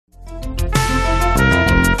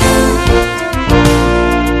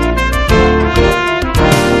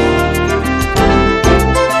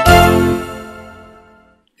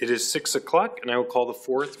is 6 o'clock, and I will call the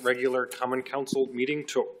fourth regular Common Council meeting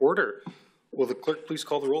to order. Will the clerk please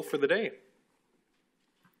call the roll for the day?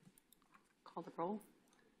 Call the roll.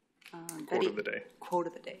 Quote of the day. Quote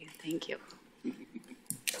of the day. Thank you.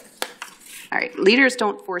 All right. Leaders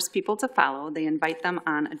don't force people to follow. They invite them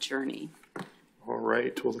on a journey. All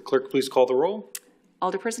right. Will the clerk please call the roll?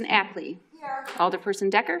 Alderperson Ackley. Here. Alderperson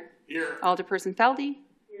Decker. Here. Alderperson Feldy.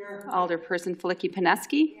 Here. Alderperson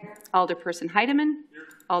Flicky-Pineski. Here. Alderperson Heidemann. Here.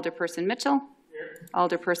 Alderperson Mitchell. Here.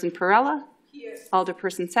 Alderperson Perella. Here.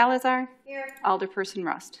 Alderperson Salazar. Here. Alderperson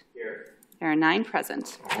Rust. Here. There are 9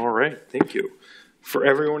 present. All right. Thank you. For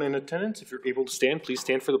everyone in attendance, if you're able to stand, please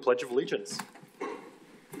stand for the Pledge of Allegiance.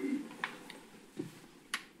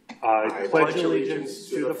 I pledge allegiance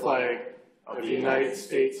to the flag of the United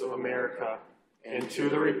States of America and to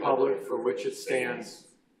the republic for which it stands,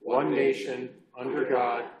 one nation, under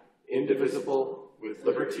God, indivisible, with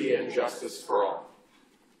liberty and justice for all.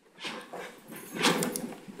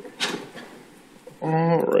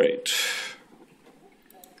 All right.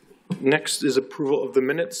 Next is approval of the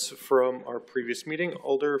minutes from our previous meeting.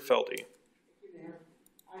 Alder Feldy.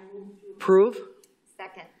 Approve.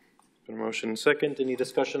 Second. Been motion and second. Any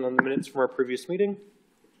discussion on the minutes from our previous meeting?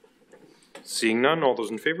 Seeing none, all those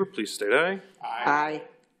in favor, please state aye. Aye.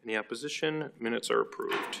 Any opposition? Minutes are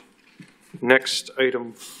approved. Next,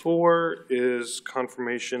 item 4 is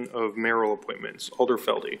confirmation of mayoral appointments. Alder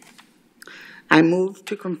Feldy. I move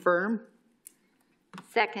to confirm.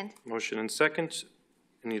 Second. Motion and second.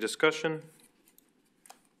 Any discussion?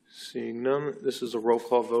 Seeing none, this is a roll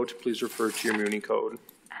call vote. Please refer to your Muni code.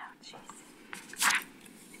 Oh, jeez.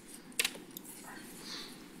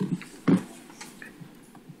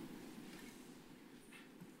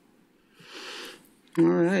 All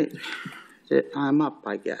right. I'm up,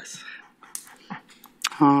 I guess.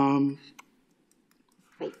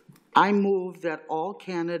 Wait. I move that all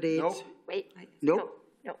candidates. Nope. Wait. Nope.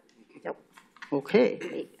 Nope. Okay.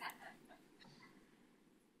 Wait.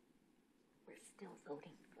 We're still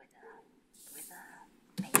voting for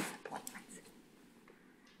the mayor's appointments.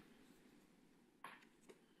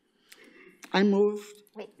 I moved.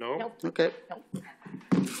 Wait. No? Nope. Okay. Nope.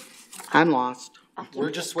 I'm lost.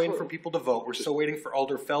 We're just waiting for people to vote. We're still waiting for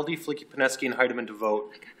Alder Feldy, Flicky-Pineski, and Heidemann to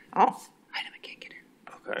vote. Oh, Heidemann can't get in.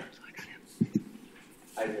 Okay. So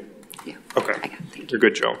I got him. Yeah. Okay. I got it. Thank you. You're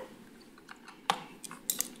good, Joe.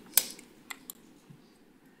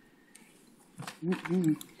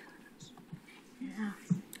 Yeah.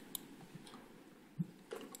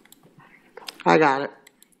 I got it.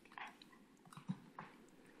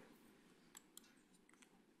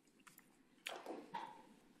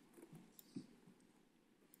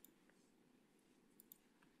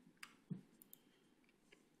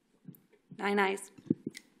 All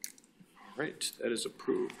right, that is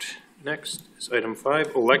approved. Next is item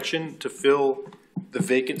 5, election to fill the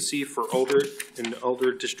vacancy for Alder in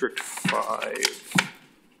Alder District 5.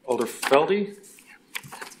 Alder Feldy,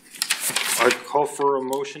 I call for a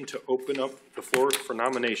motion to open up the floor for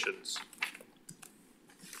nominations.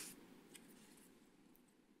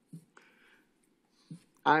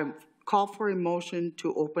 I call for a motion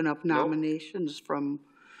to open up nominations from.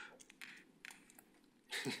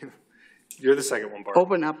 You're the second one, Barb.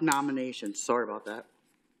 Open up nominations. Sorry about that.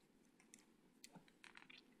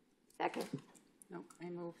 Second. No, I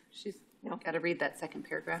move. She's got to read that second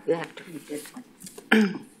paragraph. You have to read this one.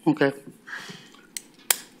 Okay.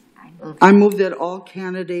 I move that all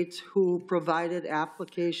candidates who provided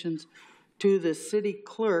applications to the city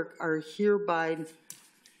clerk are hereby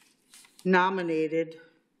nominated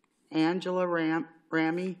Angela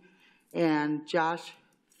Ramey and Josh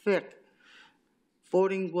Fick.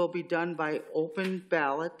 Voting will be done by open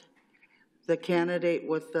ballot. The candidate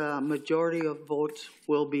with the majority of votes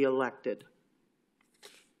will be elected.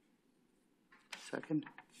 Second.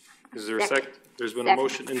 Is there a second? There's been a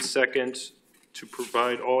motion and second to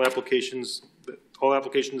provide all applications that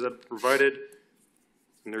are provided,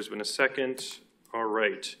 and there's been a second. All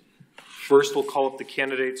right. First, we'll call up the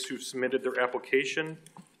candidates who submitted their application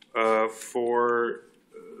for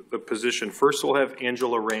the position. First, we'll have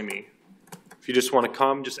Angela Ramey. If you just want to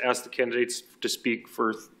come, just ask the candidates to speak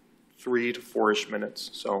for 3 to 4-ish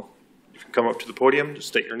minutes. So you can come up to the podium, just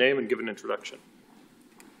state your name and give an introduction.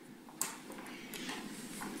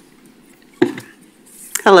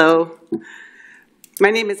 Hello.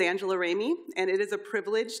 My name is Angela Ramey, and it is a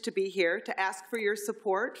privilege to be here to ask for your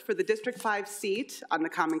support for the District 5 seat on the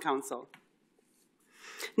Common Council.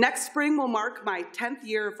 Next spring will mark my 10th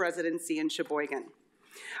year of residency in Sheboygan.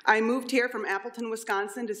 I moved here from Appleton,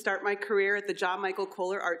 Wisconsin to start my career at the John Michael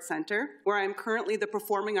Kohler Art Center, where I am currently the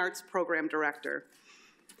Performing Arts Program Director.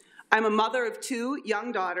 I'm a mother of 2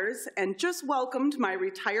 young daughters and just welcomed my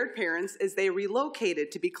retired parents as they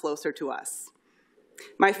relocated to be closer to us.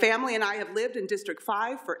 My family and I have lived in District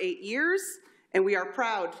 5 for 8 years, and we are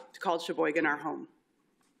proud to call Sheboygan our home.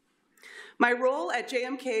 My role at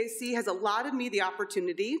JMKAC has allotted me the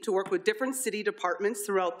opportunity to work with different city departments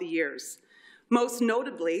throughout the years. Most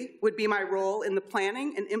notably would be my role in the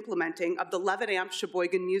planning and implementing of the 11 Amp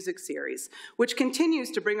Sheboygan Music Series, which continues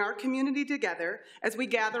to bring our community together as we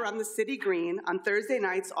gather on the city green on Thursday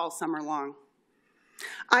nights all summer long.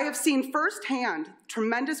 I have seen firsthand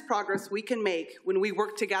tremendous progress we can make when we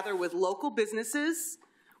work together with local businesses,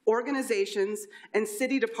 organizations, and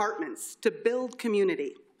city departments to build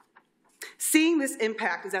community. Seeing this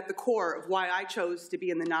impact is at the core of why I chose to be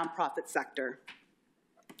in the nonprofit sector.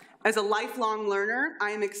 As a lifelong learner,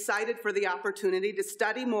 I am excited for the opportunity to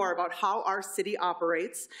study more about how our city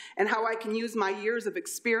operates and how I can use my years of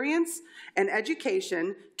experience and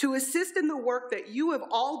education to assist in the work that you have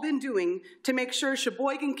all been doing to make sure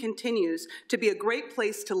Sheboygan continues to be a great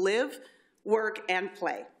place to live, work, and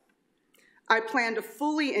play. I plan to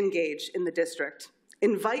fully engage in the district,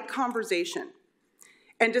 invite conversation,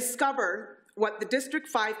 and discover what the District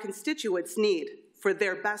 5 constituents need for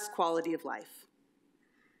their best quality of life.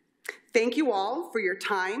 Thank you all for your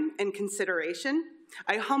time and consideration.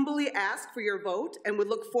 I humbly ask for your vote and would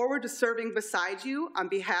look forward to serving beside you on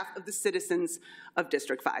behalf of the citizens of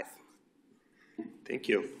District 5. Thank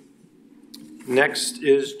you. Next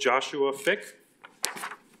is Joshua Fick.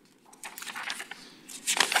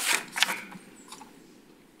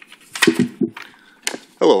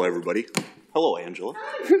 Hello, everybody. Hello, Angela.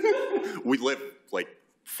 We live like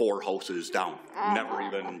 4 houses down. Never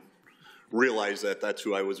even realized that that's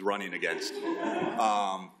who I was running against.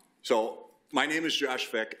 So my name is Josh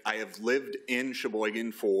Fick. I have lived in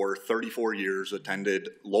Sheboygan for 34 years, attended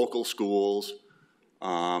local schools,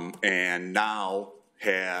 and now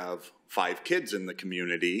have 5 kids in the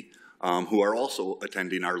community who are also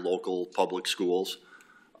attending our local public schools.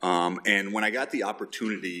 And when I got the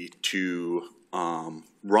opportunity to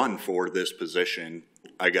run for this position,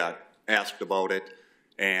 I got asked about it,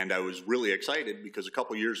 and I was really excited because a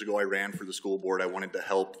couple years ago I ran for the school board. I wanted to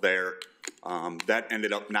help there. That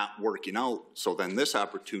ended up not working out, so then this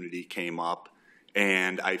opportunity came up,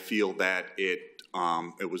 and I feel that it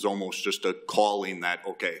was almost just a calling that,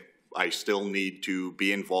 okay, I still need to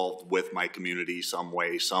be involved with my community some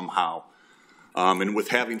way, somehow. And with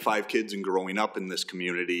having 5 kids and growing up in this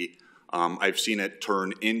community, I've seen it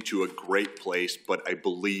turn into a great place, but I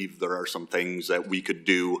believe there are some things that we could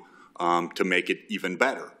do to make it even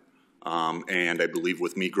better. And I believe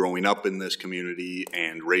with me growing up in this community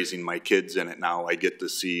and raising my kids in it now, I get to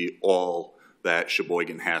see all that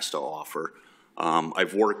Sheboygan has to offer.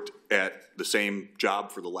 I've worked at the same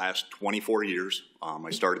job for the last 24 years. I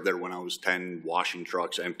started there when I was 10, washing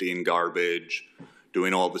trucks, emptying garbage,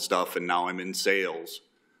 doing all the stuff, and now I'm in sales.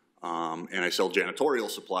 And I sell janitorial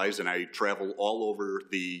supplies, and I travel all over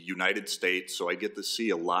the United States, so I get to see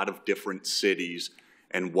a lot of different cities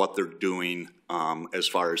and what they're doing as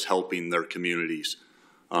far as helping their communities.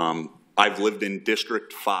 I've lived in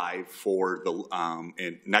District 5 for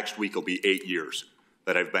and next week will be 8 years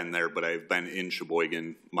that I've been there, but I've been in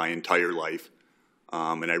Sheboygan my entire life.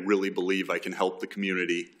 And I really believe I can help the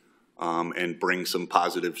community and bring some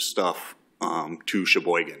positive stuff to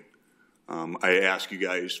Sheboygan. I ask you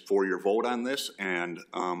guys for your vote on this, and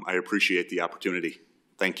I appreciate the opportunity.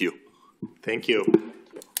 Thank you. Thank you.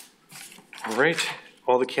 All right.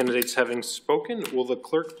 All the candidates having spoken, will the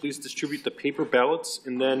clerk please distribute the paper ballots?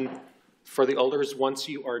 And then for the alders, once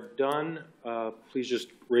you are done, please just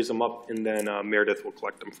raise them up, and then Meredith will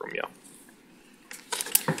collect them from you.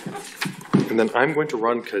 And then I'm going to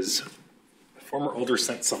run because a former alder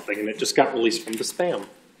sent something, and it just got released from the spam.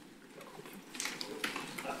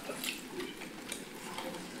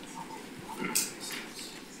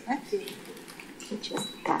 He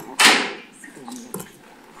just got it.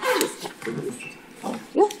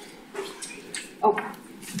 Oh.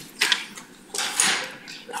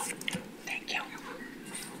 Thank you.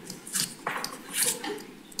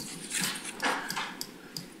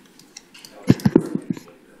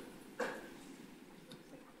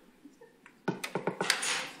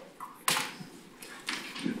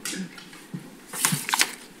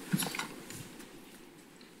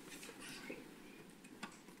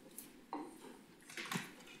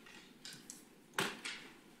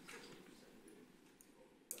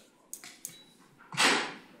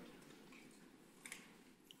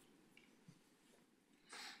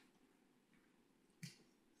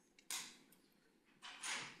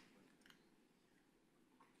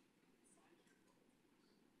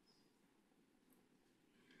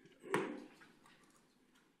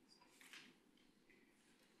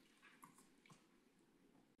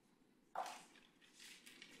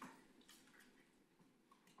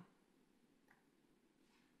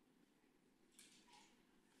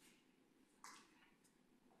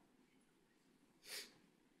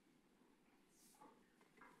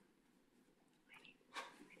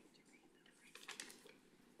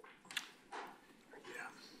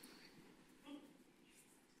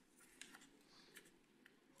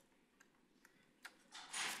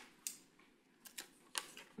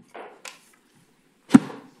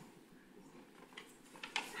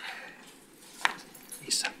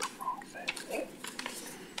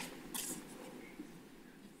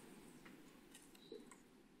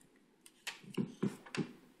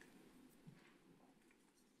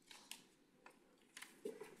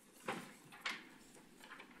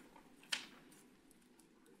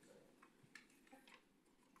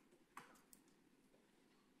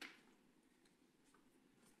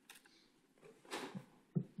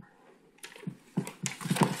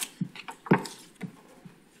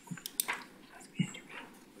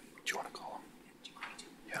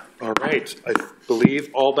 right, I believe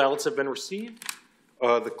all ballots have been received.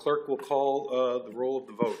 The clerk will call the roll of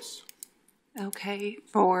the votes. Okay,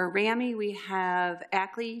 for Ramey, we have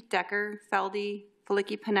Ackley, Decker, Feldy,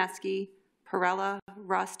 Felicki-Pineski, Perella,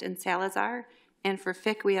 Rust, and Salazar. And for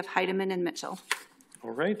Fick, we have Heidemann and Mitchell.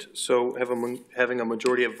 All right, so having a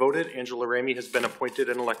majority have voted, Angela Ramey has been appointed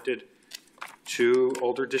and elected to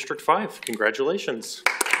Alder District 5. Congratulations.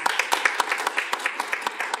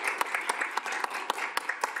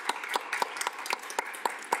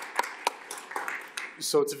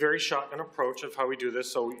 So it's a very shotgun approach of how we do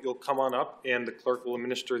this. So you'll come on up and the clerk will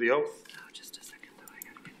administer the oath. Oh, just a second, though. I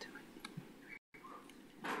gotta get to it.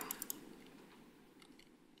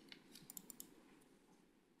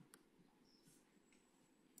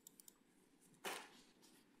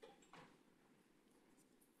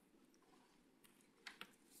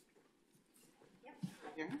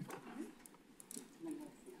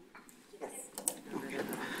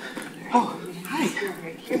 Oh, hi.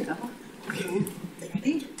 Here you go. Okay.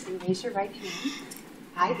 Ready? And raise your right hand.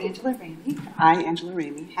 I, Angela Ramey, I, Angela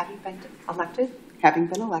Ramey, having been elected having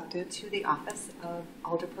been elected to the office of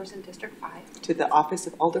Alderperson District 5, to the office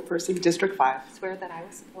of Alderperson District 5, swear that I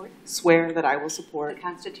will support swear that I will the support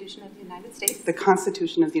Constitution of the United States the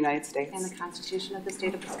Constitution of the United States and the Constitution of the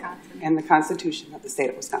State of Wisconsin, and the Constitution of the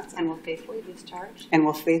State of Wisconsin, and will faithfully discharge and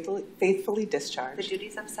will faithfully the discharge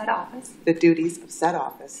duties of said office the duties of said to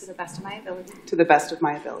office the best of my ability. to the best of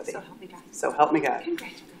my ability. So help me God. So help me God.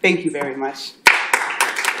 Congratulations. Thank you very much.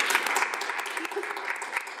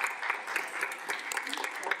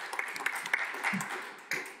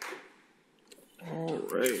 All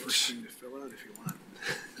right.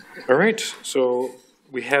 All right, so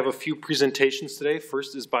we have a few presentations today.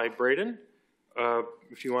 First is by Braden.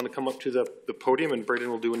 If you want to come up to the podium, and Braden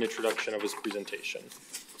will do an introduction of his presentation.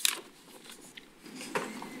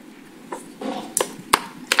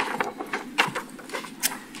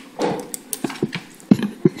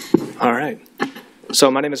 All right. So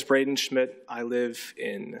my name is Braden Schmidt. I live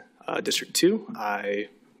in District 2. I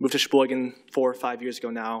moved to Sheboygan 4 or 5 years ago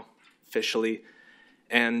now, officially.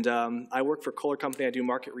 And I work for Kohler Company. I do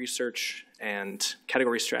market research and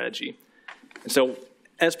category strategy. And so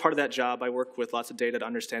as part of that job, I work with lots of data to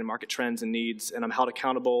understand market trends and needs, and I'm held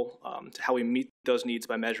accountable to how we meet those needs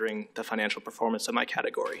by measuring the financial performance of my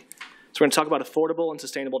category. So we're going to talk about affordable and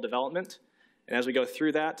sustainable development. And as we go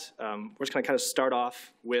through that, we're just going to kind of start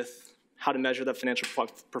off with how to measure the financial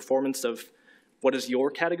performance of what is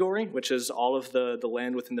your category, which is all of the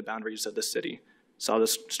land within the boundaries of the city. So I'll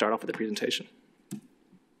just start off with the presentation.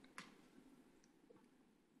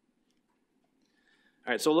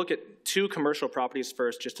 All right, so we'll look at 2 commercial properties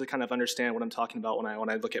first, just to kind of understand what I'm talking about when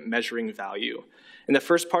I look at measuring value. And the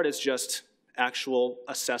first part is just actual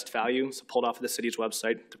assessed value, so pulled off of the city's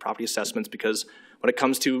website, the property assessments, because when it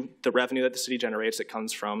comes to the revenue that the city generates, it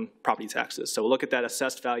comes from property taxes. So we'll look at that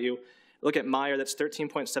assessed value. Look at Meijer, that's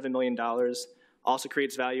 $13.7 million. Also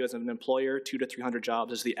creates value as an employer, 200 to 300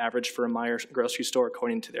 jobs is the average for a Meijer grocery store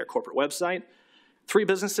according to their corporate website. 3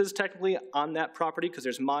 businesses technically on that property because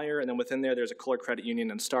there's Meijer, and then within there's a Kohler Credit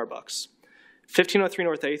Union and Starbucks. 1503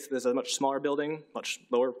 North 8th, there's a much smaller building, much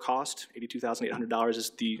lower cost, $82,800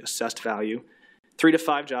 is the assessed value. 3 to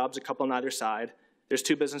 5 jobs, a couple on either side. There's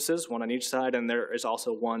 2 businesses, 1 on each side, and there is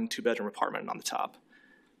also 1 2-bedroom apartment on the top.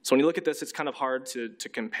 So when you look at this, it's kind of hard to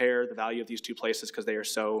compare the value of these 2 places because they are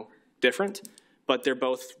so different, but they're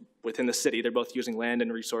both within the city. They're both using land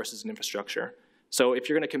and resources and infrastructure. So if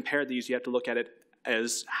you're going to compare these, you have to look at it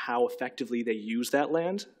as how effectively they use that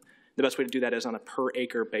land. The best way to do that is on a per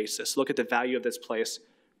acre basis. Look at the value of this place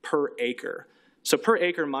per acre. So per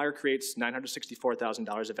acre, Meijer creates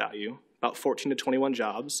 $964,000 of value, about 14 to 21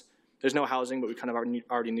 jobs. There's no housing, but we kind of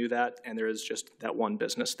already knew that, and there is just that 1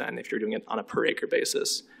 business then if you're doing it on a per acre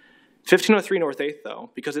basis. 1503 North 8th,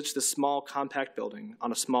 though, because it's this small compact building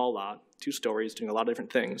on a small lot, 2 stories, doing a lot of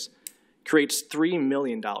different things, creates $3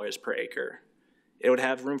 million per acre. It would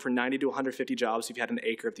have room for 90 to 150 jobs if you had an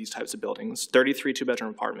acre of these types of buildings, 33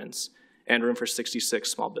 2-bedroom apartments, and room for 66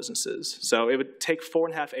 small businesses. So it would take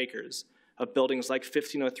 4.5 acres of buildings like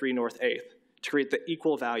 1503 North 8th to create the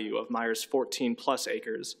equal value of Meijer's 14 plus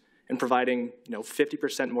acres and providing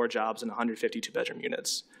 50% more jobs in 150 2-bedroom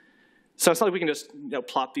units. So it's not like we can just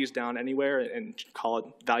plop these down anywhere and call it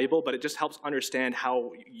valuable, but it just helps understand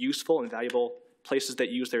how useful and valuable places that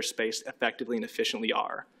use their space effectively and efficiently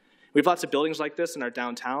are. We have lots of buildings like this in our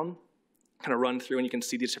downtown, kind of run through, and you can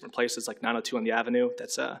see these different places like 902 on the Avenue.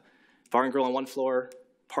 That's a bar and grill on 1 floor,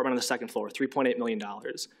 apartment on the 2nd floor, $3.8 million.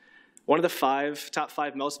 One of the top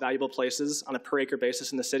 5 most valuable places on a per acre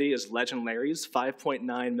basis in the city is Legend Larry's,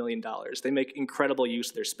 $5.9 million. They make incredible use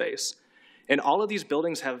of their space. And all of these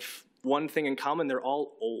buildings have one thing in common, they're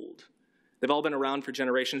all old. They've all been around for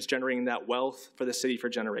generations, generating that wealth for the city for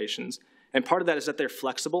generations. And part of that is that they're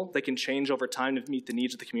flexible. They can change over time to meet the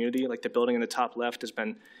needs of the community. Like the building in the top left has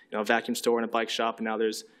been, a vacuum store and a bike shop, and now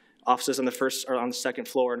there's offices on the first or on the second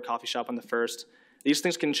floor and coffee shop on the first. These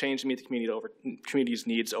things can change to meet the community's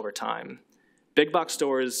needs over time. Big box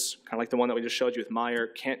stores, kind of like the one that we just showed you with Meyer,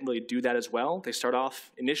 can't really do that as well. They start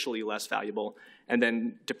off initially less valuable and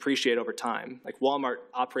then depreciate over time. Like Walmart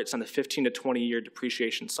operates on a 15 to 20-year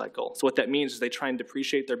depreciation cycle. So what that means is they try and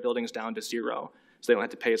depreciate their buildings down to zero, so they don't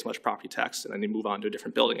have to pay as much property tax, and then they move on to a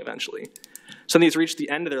different building eventually. So these reach the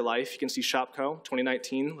end of their life. You can see Shopco,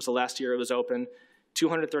 2019 was the last year it was open,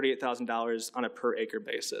 $238,000 on a per acre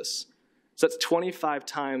basis. So that's 25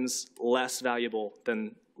 times less valuable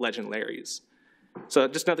than Legend Larry's. So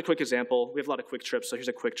just another quick example. We have a lot of quick trips, so here's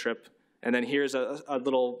a quick trip. And then here's a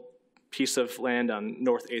little piece of land on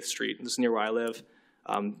North 8th Street. This is near where I live.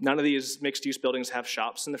 None of these mixed-use buildings have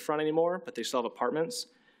shops in the front anymore, but they still have apartments.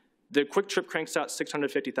 The quick trip cranks out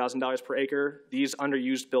 $650,000 per acre. These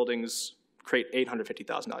underused buildings create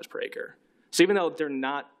 $850,000 per acre. So even though they're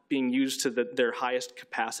not being used to their highest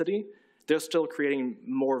capacity, they're still creating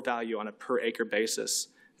more value on a per acre basis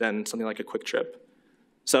than something like a quick trip.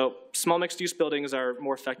 So small mixed-use buildings are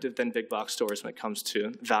more effective than big box stores when it comes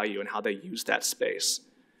to value and how they use that space.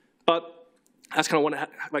 But I just kind of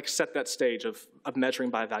want to set that stage of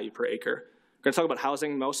measuring by value per acre. We're going to talk about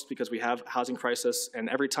housing most because we have a housing crisis, and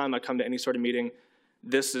every time I come to any sort of meeting,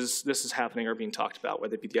 this is happening or being talked about,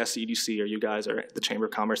 whether it be the SCEDC or you guys or the Chamber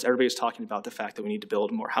of Commerce. Everybody's talking about the fact that we need to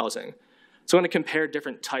build more housing. So I'm going to compare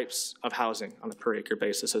different types of housing on a per acre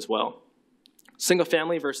basis as well. Single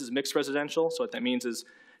family versus mixed residential. So what that means is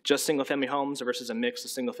just single family homes versus a mix of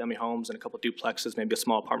single family homes and a couple duplexes, maybe a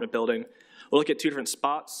small apartment building. We'll look at two different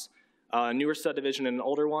spots. A newer subdivision and an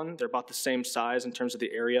older one. They're about the same size in terms of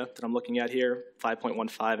the area that I'm looking at here,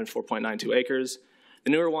 5.15 and 4.92 acres. The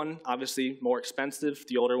newer one, obviously more expensive.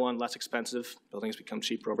 The older one, less expensive. Buildings become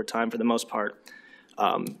cheaper over time for the most part.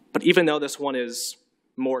 But even though this one is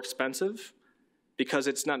more expensive, because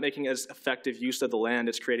it's not making as effective use of the land,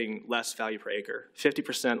 it's creating less value per acre,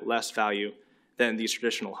 50% less value than these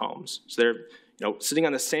traditional homes. So they're sitting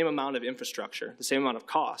on the same amount of infrastructure, the same amount of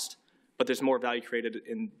cost, but there's more value created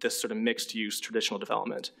in this sort of mixed use traditional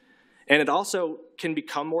development. And it also can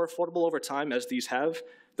become more affordable over time, as these have.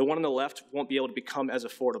 The one on the left won't be able to become as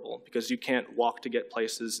affordable because you can't walk to get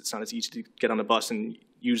places. It's not as easy to get on a bus and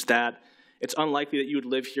use that. It's unlikely that you would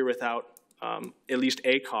live here without at least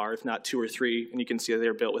a car, if not two or three, and you can see that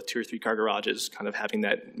they're built with 2 or 3 car garages, kind of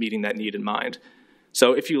meeting that need in mind.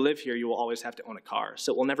 So if you live here, you will always have to own a car.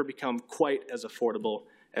 So it will never become quite as affordable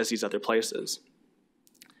as these other places.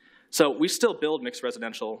 So we still build mixed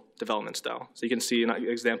residential developments though. So you can see an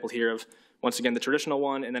example here of, once again, the traditional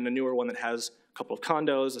one, and then a newer one that has a couple of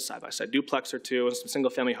condos, a side-by-side duplex or two, and some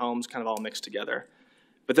single-family homes kind of all mixed together.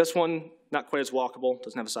 But this one, not quite as walkable,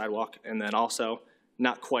 doesn't have a sidewalk, and then also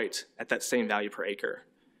not quite at that same value per acre.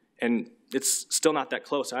 And it's still not that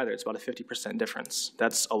close either. It's about a 50% difference.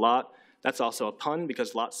 That's a lot. That's also a pun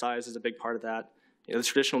because lot size is a big part of that. The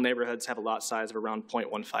traditional neighborhoods have a lot size of around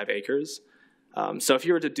 0.15 acres. So if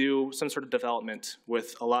you were to do some sort of development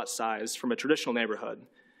with a lot size from a traditional neighborhood,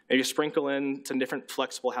 maybe sprinkle in some different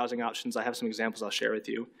flexible housing options. I have some examples I'll share with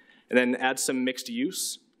you. And then add some mixed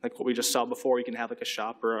use, like what we just saw before. You can have like a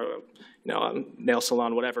shop or a nail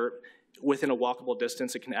salon, whatever. Within a walkable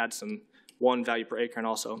distance, it can add some value per acre and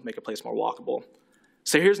also make a place more walkable.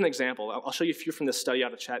 So here's an example. I'll show you a few from this study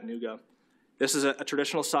out of Chattanooga. This is a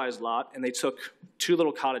traditional sized lot, and they took 2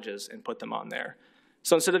 little cottages and put them on there.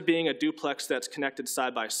 So instead of being a duplex that's connected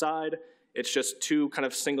side by side, it's just 2 kind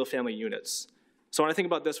of single family units. So when I think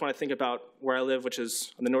about this, when I think about where I live, which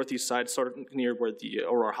is on the northeast side, sort of near where the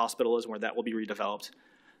Aurora Hospital is, where that will be redeveloped,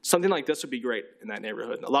 something like this would be great in that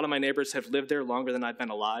neighborhood. A lot of my neighbors have lived there longer than I've been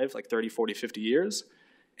alive, like 30, 40, 50 years,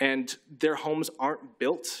 and their homes aren't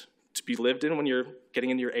built to be lived in when you're getting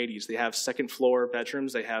into your 80s. They have second floor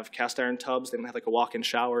bedrooms, they have cast iron tubs, they don't have like a walk-in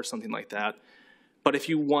shower or something like that. But if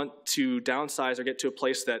you want to downsize or get to a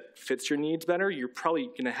place that fits your needs better, you're probably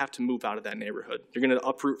gonna have to move out of that neighborhood. You're gonna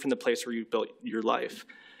uproot from the place where you built your life.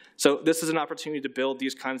 So this is an opportunity to build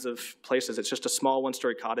these kinds of places. It's just a small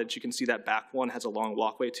 1-story cottage. You can see that back one has a long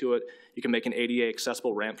walkway to it. You can make an ADA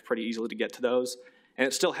accessible ramp pretty easily to get to those. And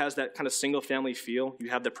it still has that kind of single family feel. You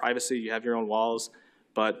have the privacy, you have your own walls,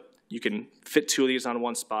 but you can fit 2 of these on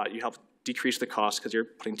one spot. You help decrease the cost because you're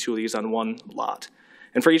putting 2 of these on one lot.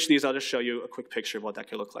 And for each of these, I'll just show you a quick picture of what that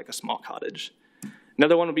could look like, a small cottage.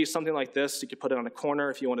 Another one would be something like this. You could put it on a corner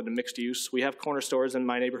if you wanted a mixed use. We have corner stores in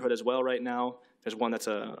my neighborhood as well right now. There's one that's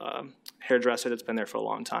a hairdresser that's been there for a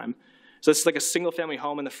long time. So it's like a single-family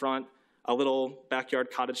home in the front, a little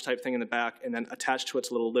backyard cottage type thing in the back, and then attached to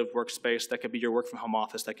it's a little live workspace. That could be your work from home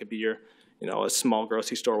office. That could be your, a small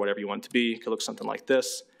grocery store, whatever you want it to be. It could look something like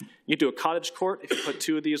this. You do a cottage court if you put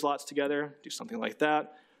two of these lots together, do something like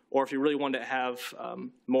that. Or if you really wanted to have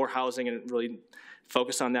more housing and really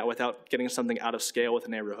focus on that without getting something out of scale with a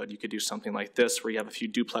neighborhood, you could do something like this where you have a few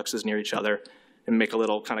duplexes near each other and make a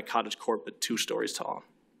little kind of cottage court but 2 stories tall.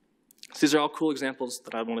 So these are all cool examples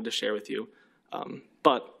that I wanted to share with you.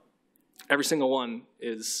 But every single one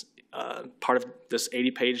is part of this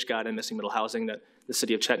 80-page guide on missing middle housing that the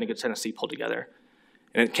city of Chattanooga, Tennessee pulled together.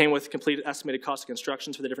 And it came with complete estimated cost of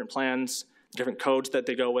constructions for the different plans, different codes that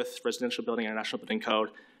they go with, residential building and national building code,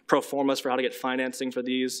 pro formas for how to get financing for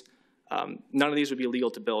these. None of these would be legal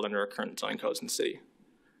to build under our current zoning codes in the city.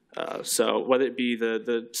 So whether it be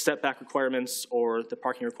the setback requirements or the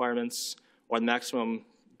parking requirements or the maximum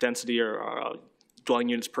density or dwelling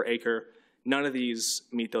units per acre, none of these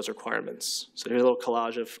meet those requirements. So here's a little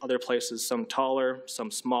collage of other places, some taller, some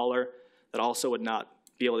smaller, that also would not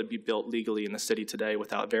be able to be built legally in the city today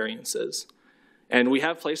without variances. And we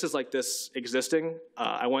have places like this existing.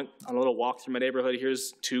 I went on a little walk through my neighborhood.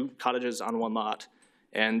 Here's 2 cottages on 1 lot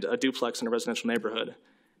and a duplex in a residential neighborhood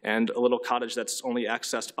and a little cottage that's only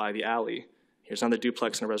accessed by the alley. Here's another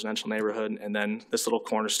duplex in a residential neighborhood and then this little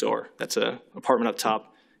corner store. That's an apartment up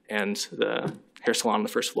top and the hair salon on the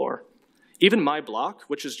 1st floor. Even my block,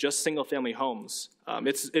 which is just single-family homes,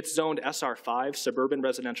 it's zoned SR5, Suburban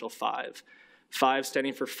Residential 5. 5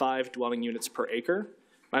 standing for 5 dwelling units per acre.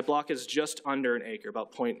 My block is just under an acre,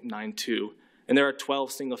 about 0.92, and there are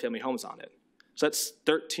 12 single-family homes on it. So that's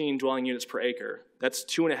 13 dwelling units per acre. That's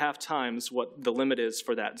 2.5 times what the limit is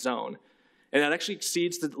for that zone. And that actually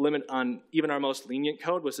exceeds the limit on even our most lenient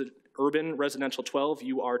code, was it Urban Residential 12,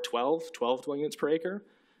 UR12, 12 dwelling units per acre.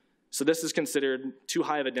 So this is considered too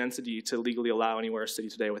high of a density to legally allow anywhere in the city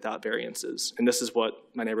today without variances. And this is what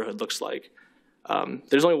my neighborhood looks like.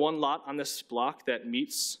 There's only 1 lot on this block that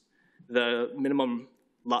meets the minimum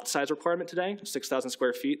lot size requirement today, 6,000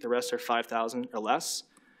 square feet. The rest are 5,000 or less.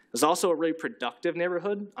 There's also a really productive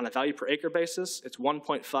neighborhood on a value per acre basis. It's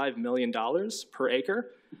 $1.5 million per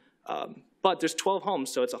acre. But there's 12 homes,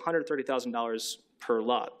 so it's $130,000 per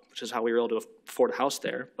lot, which is how we were able to afford a house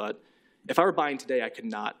there. But if I were buying today, I could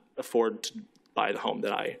not afford to buy the home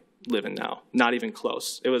that I live in now, not even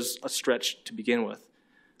close. It was a stretch to begin with.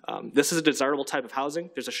 This is a desirable type of housing.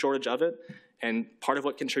 There's a shortage of it, and part of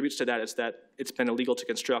what contributes to that is that it's been illegal to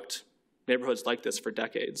construct neighborhoods like this for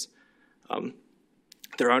decades.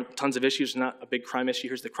 There aren't tons of issues, not a big crime issue.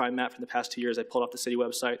 Here's the crime map from the past 2 years. I pulled off the city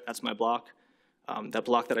website. That's my block. That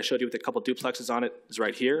block that I showed you with a couple duplexes on it is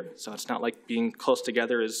right here, so it's not like being close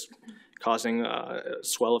together is causing a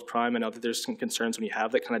swell of crime. I know that there's some concerns when you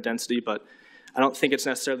have that kind of density, but I don't think it's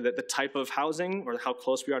necessarily that the type of housing or how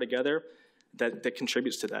close we are together that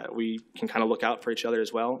contributes to that. We can kind of look out for each other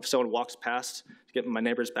as well. If someone walks past to get in my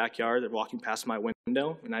neighbor's backyard, they're walking past my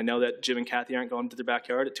window, and I know that Jim and Kathy aren't going to their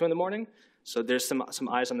backyard at 2 in the morning, so there's some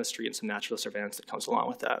eyes on the street and some natural surveillance that comes along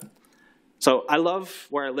with that. So I love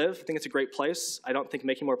where I live. I think it's a great place. I don't think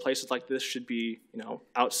making more places like this should be,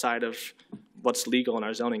 outside of what's legal in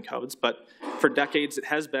our zoning codes, but for decades it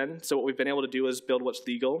has been. So what we've been able to do is build what's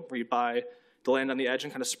legal, where you buy the land on the edge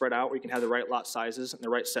and kind of spread out, where you can have the right lot sizes and the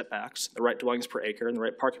right setbacks, the right dwellings per acre and the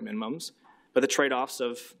right parking minimums, but the trade-offs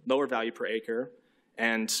of lower value per acre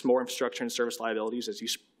and more infrastructure and service liabilities as you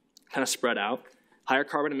kind of spread out, higher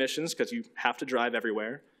carbon emissions because you have to drive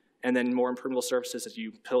everywhere, and then more impermeable surfaces as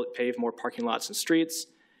you pave more parking lots and streets.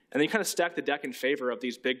 And then you kind of stack the deck in favor of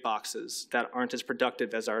these big boxes that aren't as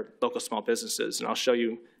productive as our local small businesses. And I'll show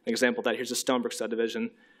you an example of that. Here's a Stonebrook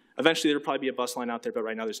subdivision. Eventually there'll probably be a bus line out there, but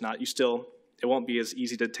right now there's not. It won't be as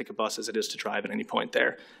easy to take a bus as it is to drive at any point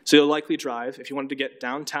there. So you'll likely drive. If you wanted to get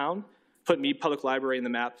downtown, put Meade Public Library in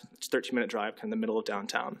the map. It's a 13-minute drive, kind of in the middle of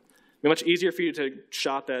downtown. It'd be much easier for you to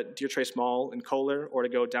shop at Deer Trace Mall in Kohler or to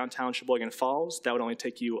go downtown Sheboygan Falls. That would only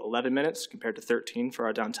take you 11 minutes compared to 13 for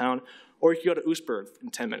our downtown. Or you could go to Oostburg in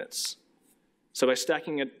 10 minutes. So by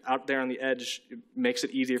stacking it out there on the edge, it makes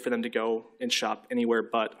it easier for them to go and shop anywhere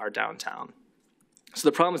but our downtown. So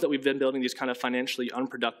the problem is that we've been building these kind of financially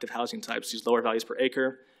unproductive housing types, these lower values per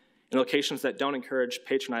acre, in locations that don't encourage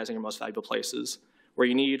patronizing our most valuable places, where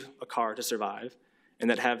you need a car to survive, and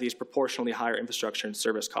that have these proportionally higher infrastructure and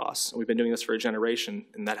service costs. And we've been doing this for a generation,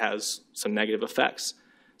 and that has some negative effects.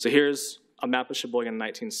 So here's a map of Sheboygan in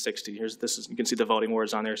 1960. You can see the voting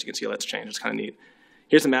wars on there, so you can see how that's changed. It's kind of neat.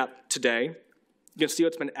 Here's a map today. You can see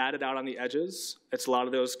what's been added out on the edges. It's a lot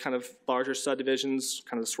of those kind of larger subdivisions,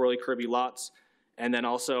 kind of the swirly, curvy lots. And then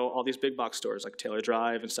also all these big box stores like Taylor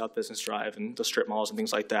Drive and South Business Drive and the strip malls and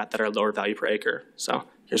things like that that are lower value per acre. So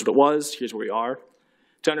here's what it was, here's where we are.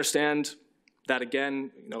 To understand that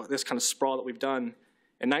again, this kind of sprawl that we've done,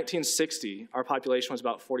 in 1960, our population was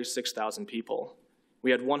about 46,000 people.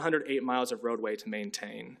 We had 108 miles of roadway to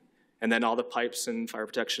maintain, and then all the pipes and fire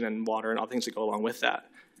protection and water and all things that go along with that.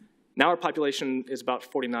 Now our population is about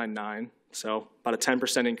 49.9, so about a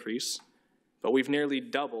 10% increase, but we've nearly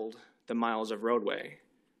doubled the miles of roadway.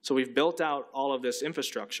 So we've built out all of this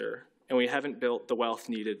infrastructure, and we haven't built the wealth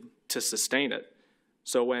needed to sustain it.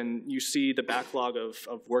 So when you see the backlog of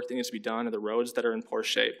work that needs to be done and the roads that are in poor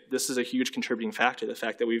shape, this is a huge contributing factor, the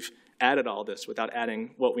fact that we've added all this without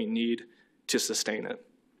adding what we need to sustain it.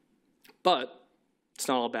 But it's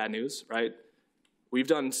not all bad news, right? We've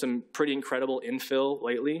done some pretty incredible infill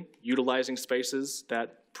lately, utilizing spaces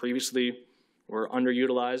that previously were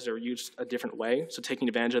underutilized or used a different way. So taking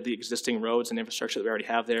advantage of the existing roads and infrastructure that we already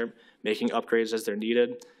have there, making upgrades as they're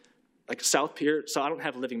needed. Like South Pier, so I don't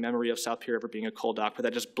have a living memory of South Pier ever being a coal dock, but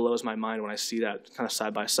that just blows my mind when I see that kind of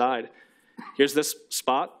side by side. Here's this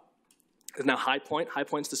spot. It's now High Point. High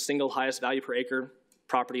Point's the single highest value per acre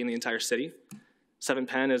property in the entire city. 7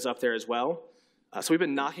 Penn is up there as well. So we've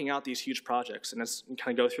been knocking out these huge projects, and as we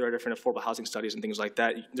kind of go through our different affordable housing studies and things like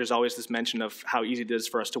that, there's always this mention of how easy it is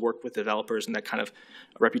for us to work with developers and that kind of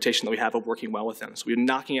reputation that we have of working well with them. So we've been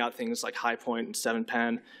knocking out things like High Point and 7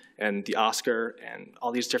 Penn and the Oscar and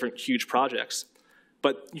all these different huge projects.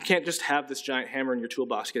 But you can't just have this giant hammer in your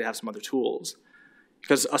toolbox, you gotta have some other tools.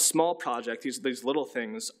 Because a small project, these little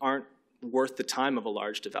things aren't worth the time of a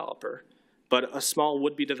large developer. But a small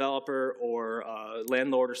would-be developer or a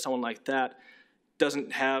landlord or someone like that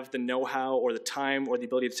doesn't have the know-how or the time or the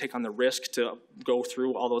ability to take on the risk to go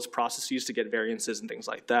through all those processes to get variances and things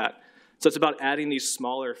like that. So it's about adding these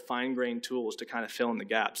smaller, fine-grained tools to kind of fill in the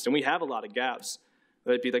gaps. And we have a lot of gaps.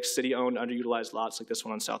 That'd be like city-owned, underutilized lots like this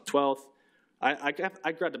one on South 12th. I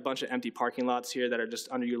grabbed a bunch of empty parking lots here that are just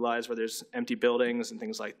underutilized where there's empty buildings and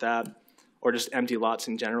things like that, or just empty lots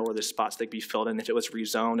in general where there's spots that could be filled in if it was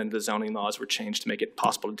rezoned and the zoning laws were changed to make it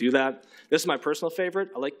possible to do that. This is my personal favorite.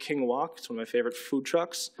 I like King Walk. It's one of my favorite food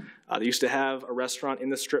trucks. They used to have a restaurant in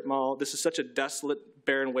the strip mall. This is such a desolate,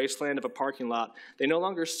 barren wasteland of a parking lot. They no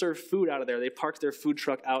longer serve food out of there. They park their food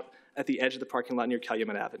truck out at the edge of the parking lot near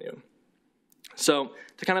Calumet Avenue. So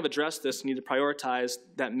to kind of address this, you need to prioritize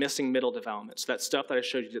that missing middle development. So that stuff that I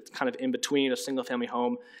showed you that's kind of in between a single-family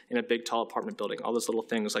home and a big, tall apartment building. All those little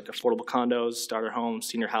things like affordable condos, starter homes,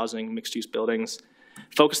 senior housing, mixed-use buildings.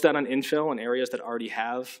 Focus that on infill in areas that already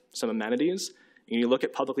have some amenities. And you look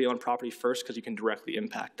at publicly owned property first because you can directly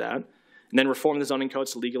impact that. And then reform the zoning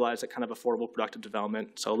codes to legalize that kind of affordable, productive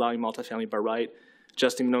development. So allowing multifamily by right,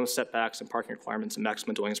 adjusting minimum setbacks and parking requirements and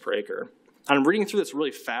maximum dwellings per acre. And I'm reading through this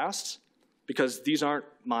really fast, because these aren't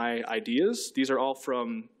my ideas. These are all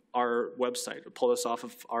from our website. We pull this off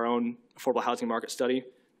of our own affordable housing market study,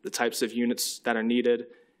 the types of units that are needed,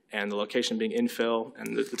 and the location being infill,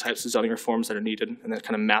 and the types of zoning reforms that are needed, and then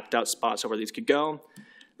kind of mapped out spots of where these could go.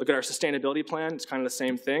 Look at our sustainability plan. It's kind of the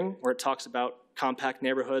same thing, where it talks about compact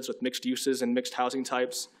neighborhoods with mixed uses and mixed housing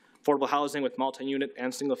types, affordable housing with multi-unit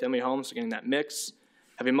and single-family homes, so getting that mix,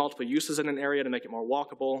 having multiple uses in an area to make it more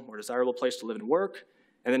walkable, more desirable place to live and work,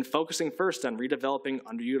 and then focusing first on redeveloping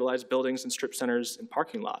underutilized buildings and strip centers and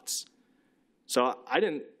parking lots. So I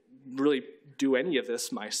didn't really do any of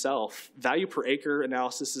this myself. Value per acre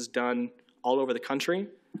analysis is done all over the country.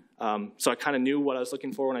 So I kind of knew what I was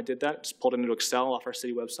looking for when I did that. Just pulled it into Excel off our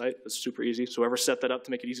city website. It was super easy. So whoever set that up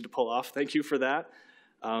to make it easy to pull off, thank you for that.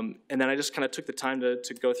 And then I just kind of took the time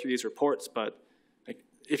to go through these reports. But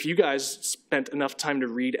if you guys spent enough time to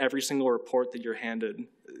read every single report that you're handed,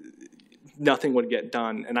 nothing would get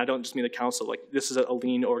done. And I don't just mean the council, like this is a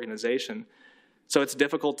lean organization. So it's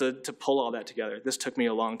difficult to pull all that together. This took me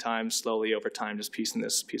a long time, slowly over time, just piecing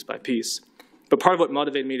this piece by piece. But part of what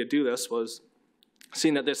motivated me to do this was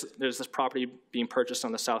seeing that there's this property being purchased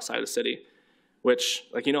on the south side of the city, which,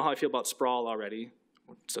 like, you know how I feel about sprawl already.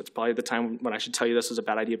 So it's probably the time when I should tell you this was a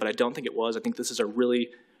bad idea, but I don't think it was. I think this is a really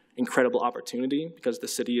incredible opportunity because the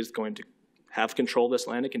city is going to have control of this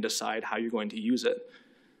land. It can decide how you're going to use it.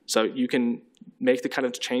 So you can make the kind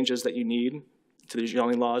of changes that you need to the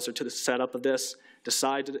zoning laws or to the setup of this,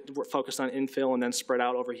 decide to focus on infill and then spread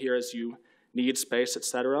out over here as you need space, et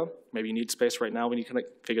cetera. Maybe you need space right now when you can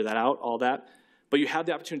figure that out, all that. But you have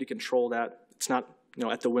the opportunity to control that. It's not,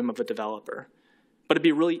 at the whim of a developer. But it'd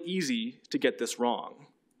be really easy to get this wrong.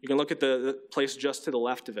 You can look at the place just to the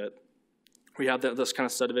left of it. We have those kind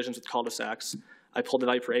of subdivisions with cul-de-sacs. I pulled the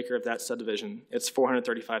value per acre of that subdivision. It's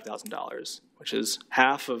 $435,000, which is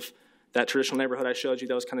half of that traditional neighborhood I showed you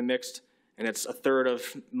that was kind of mixed, And it's a third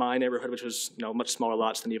of my neighborhood, which was much smaller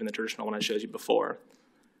lots than even the traditional one I showed you before.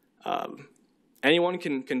 Anyone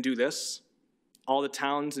can do this. All the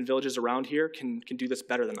towns and villages around here can do this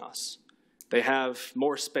better than us. They have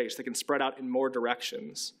more space. They can spread out in more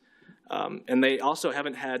directions. And they also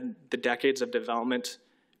haven't had the decades of development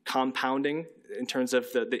compounding in terms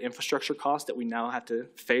of the infrastructure costs that we now have to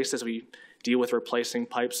face as we deal with replacing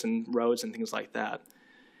pipes and roads and things like that.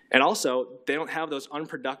 And also, they don't have those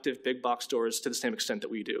unproductive big box stores to the same extent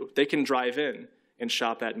that we do. They can drive in and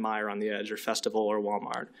shop at Meijer on the Edge or Festival or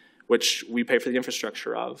Walmart, which we pay for the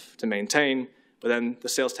infrastructure of to maintain, but then the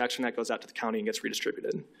sales tax from that goes out to the county and gets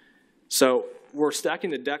redistributed. So we're stacking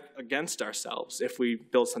the deck against ourselves if we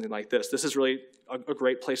build something like this. This is really a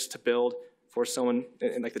great place to build for someone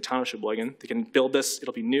in like the town of Sheboygan. They can build this,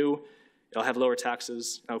 it'll be new, it'll have lower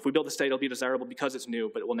taxes. Now, if we build the state, it'll be desirable because it's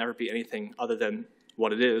new, but it will never be anything other than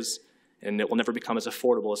what it is, and it will never become as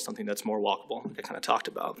affordable as something that's more walkable, like I kind of talked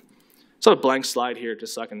about. So a blank slide here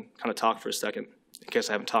just so I can kind of talk for a second, in case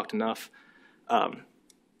I haven't talked enough.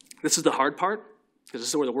 This is the hard part, because this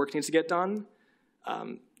is where the work needs to get done.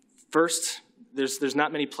 First, there's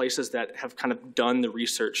not many places that have kind of done the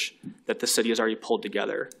research that the city has already pulled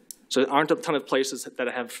together. So there aren't a ton of places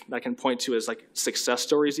that I can point to as like success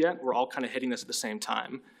stories yet. We're all kind of hitting this at the same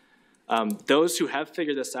time. Those who have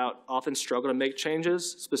figured this out often struggle to make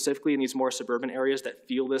changes, specifically in these more suburban areas that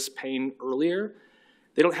feel this pain earlier.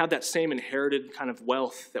 They don't have that same inherited kind of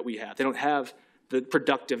wealth that we have. They don't have the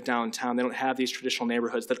productive downtown. They don't have these traditional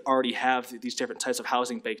neighborhoods that already have these different types of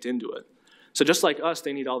housing baked into it. So just like us,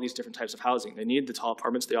 they need all these different types of housing. They need the tall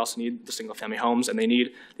apartments. They also need the single-family homes, and they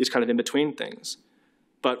need these kind of in-between things.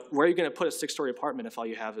 But where are you going to put a 6-story apartment if all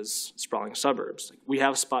you have is sprawling suburbs? We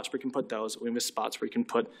have spots where you can put those. We have spots where you can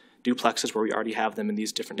put duplexes where we already have them in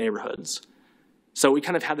these different neighborhoods. So we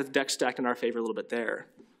kind of have the deck stacked in our favor a little bit there.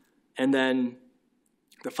 And then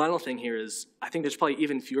the final thing here is I think there's probably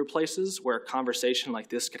even fewer places where a conversation like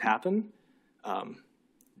this could happen.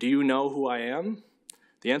 Do you know who I am?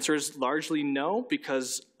 The answer is largely no,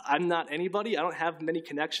 because I'm not anybody. I don't have many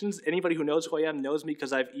connections. Anybody who knows who I am knows me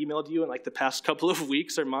because I've emailed you in like the past couple of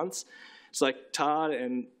weeks or months. It's like Todd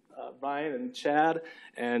and Ryan and Chad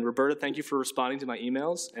and Roberta, thank you for responding to my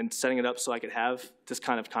emails and setting it up so I could have this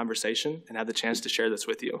kind of conversation and have the chance to share this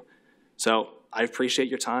with you. So I appreciate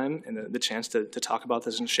your time and the chance to talk about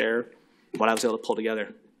this and share what I was able to pull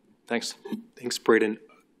together. Thanks. Thanks, Braden.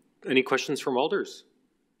 Any questions from alders?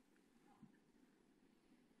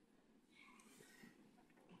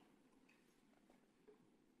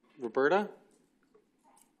 Roberta?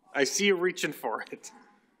 I see you reaching for it.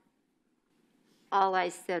 All I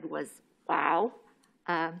said was, wow.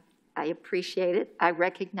 I appreciate it. I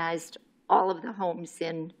recognized all of the homes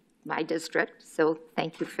in my district, so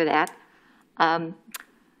thank you for that.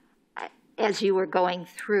 As you were going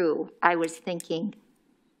through, I was thinking,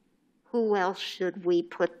 who else should we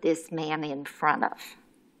put this man in front of?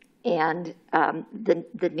 And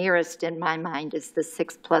the nearest in my mind is the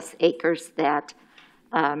 6+ acres that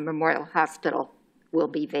Memorial Hospital will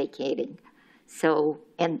be vacating. So,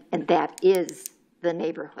 and that is the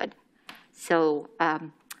neighborhood. So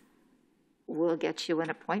we'll get you an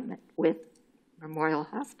appointment with Memorial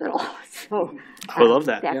Hospital. So I love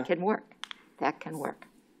that. That can work. That can work.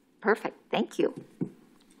 Perfect. Thank you.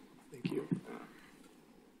 Thank you.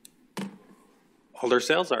 Alder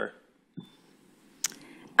Salazar.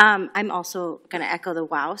 I'm also going to echo the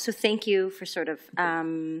wow. So thank you for sort of,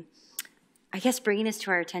 I guess, bringing this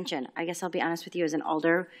to our attention. I guess I'll be honest with you, as an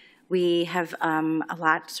alder, we have a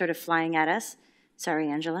lot sort of flying at us. Sorry,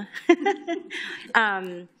 Angela.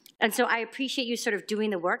 And so I appreciate you sort of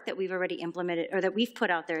doing the work that we've already implemented or that we've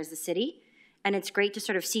put out there as a city. And it's great to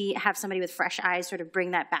sort of have somebody with fresh eyes sort of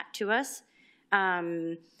bring that back to us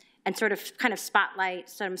and sort of kind of spotlight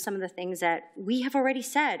some of the things that we have already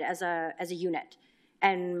said as a unit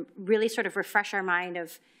and really sort of refresh our mind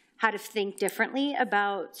of how to think differently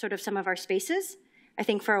about sort of some of our spaces. I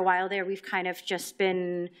think for a while there, we've kind of just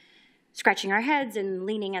been scratching our heads and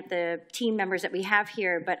leaning at the team members that we have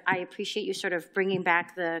here, but I appreciate you sort of bringing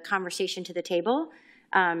back the conversation to the table,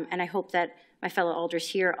 and I hope that my fellow alders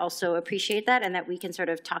here also appreciate that and that we can sort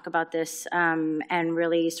of talk about this and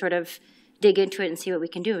really sort of dig into it and see what we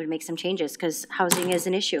can do and make some changes, because housing is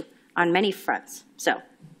an issue on many fronts. So,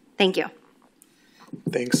 thank you.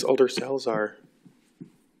 Thanks, Alder Salazar.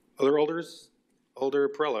 Other alders? Alder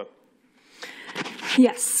Perella.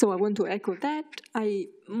 Yes, so I want to echo that. I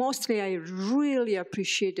really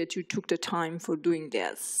appreciate that you took the time for doing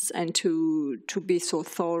this and to be so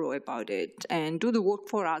thorough about it and do the work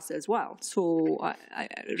for us as well. So I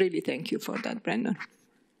really thank you for that, Brandon.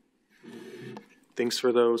 Thanks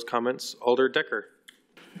for those comments. Alder Decker.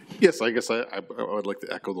 Yes, I guess I would like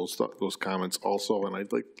to echo those comments also, and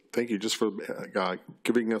I'd like to thank you just for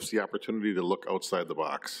giving us the opportunity to look outside the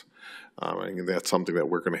box. I think that's something that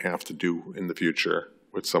we're going to have to do in the future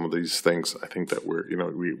with some of these things. I think that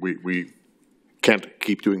we can't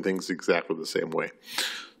keep doing things exactly the same way.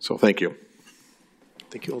 So thank you.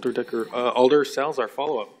 Thank you, Alder Decker. Alder Salazar,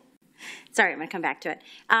 follow-up. Sorry, I'm going to come back to it.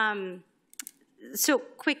 So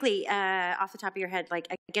quickly, off the top of your head, like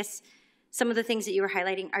I guess some of the things that you were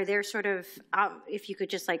highlighting, are there sort of, if you could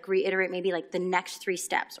just like reiterate maybe like the next 3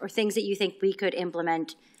 steps or things that you think we could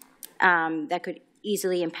implement that could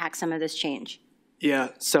easily impact some of this change? Yeah,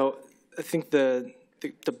 so I think the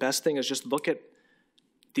best thing is just look at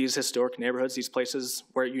these historic neighborhoods, these places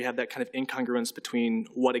where you have that kind of incongruence between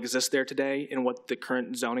what exists there today and what the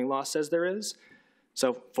current zoning law says there is.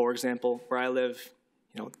 So, for example, where I live,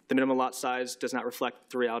 the minimum lot size does not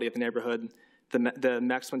reflect the reality of the neighborhood. The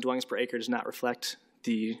maximum dwellings per acre does not reflect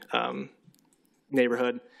the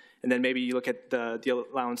neighborhood. And then maybe you look at the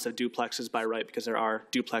allowance of duplexes by right, because there are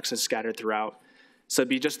duplexes scattered throughout. So it'd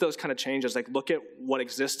be just those kind of changes, like look at what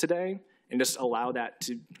exists today and just allow that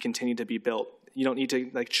to continue to be built. You don't need to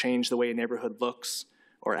like change the way a neighborhood looks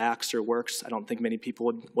or acts or works. I don't think many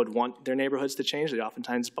people would want their neighborhoods to change. They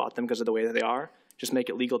oftentimes bought them because of the way that they are. Just make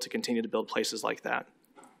it legal to continue to build places like that.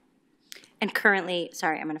 And currently,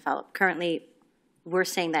 sorry, I'm going to follow up. Currently, we're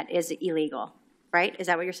saying that is illegal, right? Is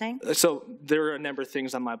that what you're saying? So there are a number of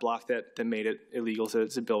things on my block that made it illegal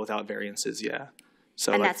to build without variances, yeah.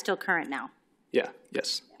 So and that's still current now? Yeah,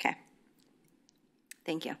 yes. Okay.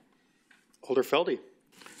 Thank you. Alder Feldy.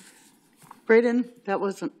 Braden, that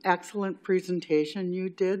was an excellent presentation you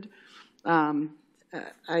did. I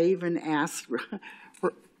even asked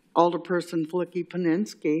Alderperson Flicky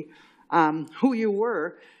Paninsky who you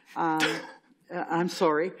were. I'm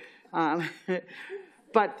sorry.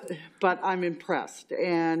 But I'm impressed.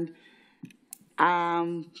 And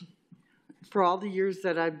for all the years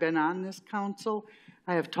that I've been on this council,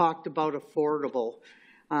 I have talked about affordable.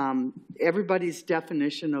 Everybody's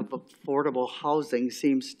definition of affordable housing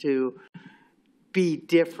seems to be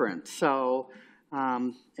different. So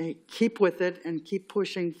keep with it and keep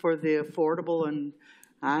pushing for the affordable, and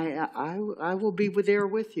I will be there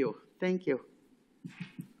with you. Thank you.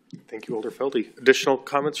 Thank you, Alder Feldy. Additional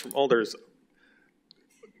comments from alders?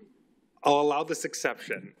 I'll allow this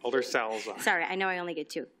exception. Alder Salazar. Sorry, I know I only get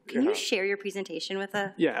 2. Can you share your presentation with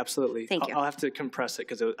a? Yeah, absolutely. Thank you. I'll have to compress it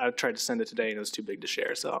because I tried to send it today and it was too big to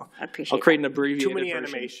share. So I appreciate I'll create an abbreviated Too many version.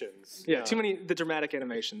 animations. Yeah, too many, the dramatic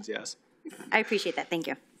animations, yes. I appreciate that. Thank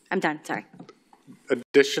you. I'm done. Sorry.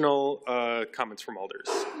 Additional comments from alders?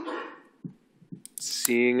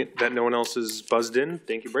 Seeing that no one else is buzzed in,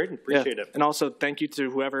 thank you, Braden. Appreciate it. And also thank you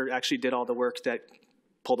to whoever actually did all the work that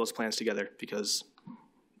pulled those plans together, because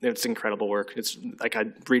it's incredible work. It's like I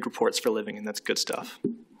read reports for a living, and that's good stuff.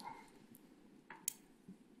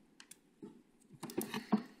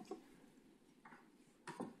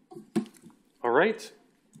 All right.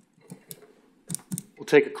 We'll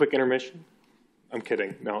take a quick intermission. I'm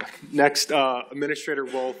kidding. No. Next, Administrator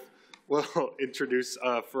Wolf will introduce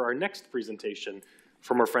for our next presentation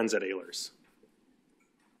from our friends at Ehlers.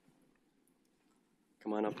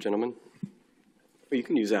 Come on up, gentlemen. Oh, you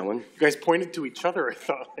can use that one. You guys pointed to each other, I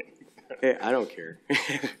thought. Hey, I don't care.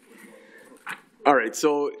 All right,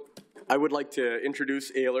 so I would like to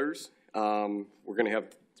introduce Ehlers. We're going to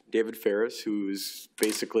have David Ferris, who's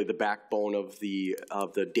basically the backbone of the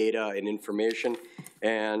data and information,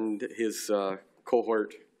 and his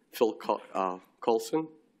cohort, Phil Coulson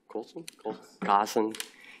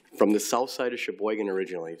from the south side of Sheboygan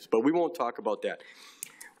originally. But we won't talk about that.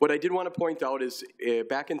 What I did want to point out is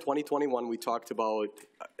back in 2021, we talked about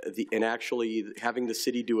actually having the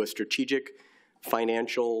city do a strategic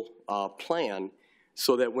financial plan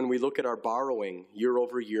so that when we look at our borrowing year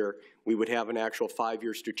over year, we would have an actual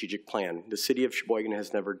 5-year strategic plan. The city of Sheboygan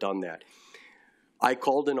has never done that. I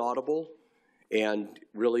called an audible and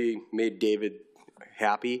really made David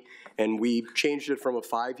happy, and we changed it from a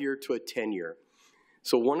 5-year to a 10-year.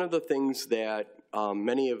 So one of the things that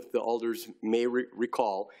many of the alders may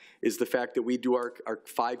recall is the fact that we do our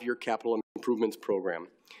 5-year capital improvements program.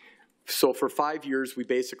 So for 5 years, we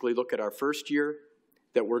basically look at our first year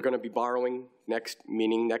that we're going to be borrowing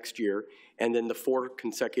meaning next year, and then the 4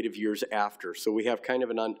 consecutive years after. So we have kind of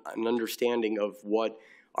an understanding of what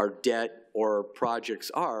our debt or projects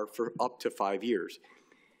are for up to 5 years.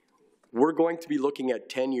 We're going to be looking at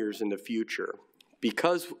 10 years in the future.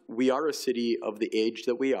 Because we are a city of the age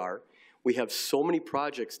that we are, we have so many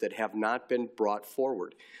projects that have not been brought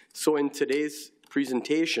forward. So in today's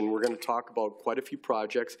presentation, we're going to talk about quite a few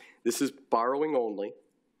projects. This is borrowing only,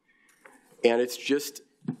 and it's just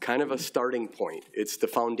kind of a starting point. It's the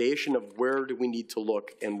foundation of where do we need to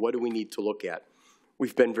look and what do we need to look at.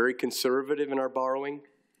 We've been very conservative in our borrowing.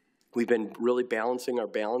 We've been really balancing our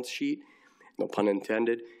balance sheet, no pun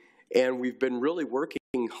intended, and we've been really working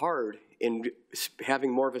hard in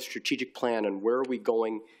having more of a strategic plan on where are we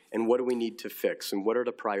going and what do we need to fix and what are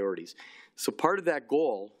the priorities. So part of that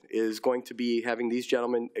goal is going to be having these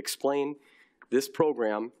gentlemen explain this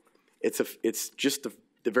program. It's just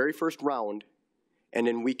the very first round, and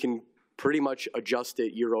then we can pretty much adjust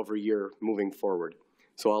it year over year moving forward.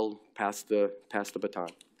 So I'll pass the baton.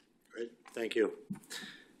 Great, thank you.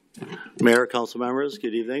 Mayor, council members,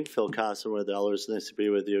 good evening. Phil Costin with Ellers. Nice to be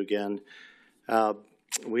with you again. I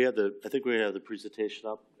think we have the presentation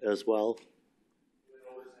up as well.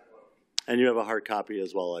 And you have a hard copy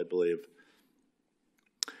as well, I believe.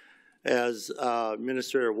 As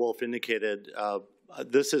Administrator Wolf indicated,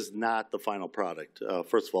 this is not the final product.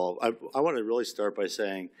 First of all, I want to really start by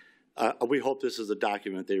saying we hope this is a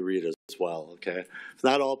document they read as well, okay?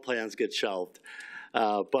 Not all plans get shelved,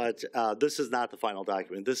 but this is not the final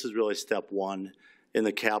document. This is really step one in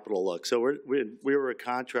the capital look. So we were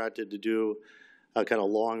contracted to do a kind of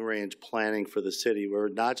long-range planning for the city. We're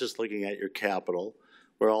not just looking at your capital.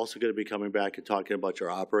 We're also going to be coming back and talking about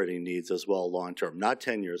your operating needs as well long-term. Not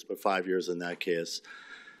 10 years, but 5 years in that case.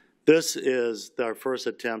 This is our first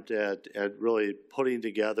attempt at really putting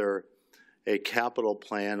together a capital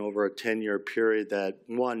plan over a 10-year period that,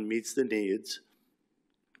 one, meets the needs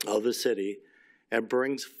of the city and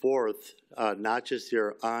brings forth not just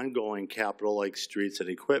your ongoing capital like streets and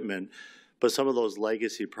equipment, but some of those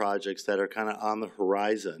legacy projects that are kind of on the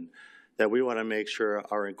horizon that we want to make sure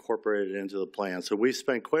are incorporated into the plan. So we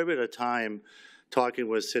spent quite a bit of time talking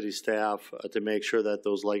with city staff to make sure that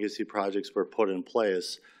those legacy projects were put in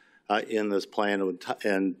place in this plan,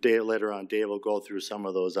 and later on Dave will go through some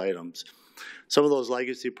of those items. Some of those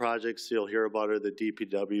legacy projects you'll hear about are the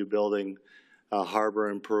DPW building, harbor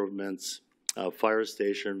improvements, fire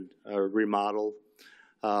station remodel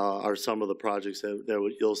are some of the projects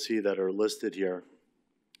that you'll see that are listed here.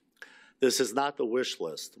 This is not the wish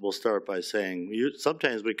list. We'll start by saying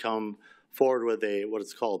sometimes we come forward with what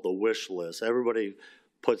is called the wish list. Everybody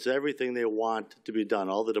puts everything they want to be done,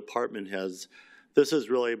 all the department heads. This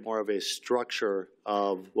is really more of a structure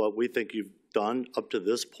of what we think you've done up to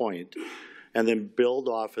this point, and then build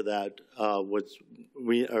off of that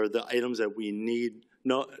the items that we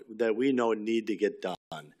know need to get done.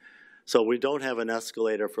 So we don't have an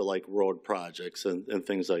escalator for like road projects and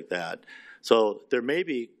things like that. So there may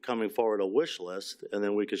be coming forward a wish list, and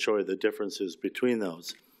then we could show you the differences between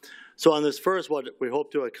those. So on this first, what we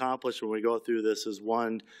hope to accomplish when we go through this is,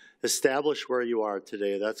 one, establish where you are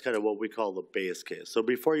today. That's kind of what we call the base case. So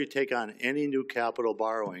before you take on any new capital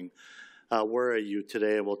borrowing, where are you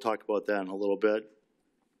today? And we'll talk about that in a little bit.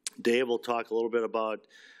 Dave will talk a little bit about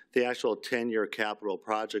the actual 10-year capital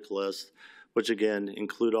project list, which again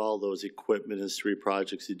include all those equipment and street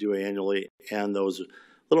projects you do annually, and those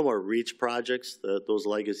little more reach projects, those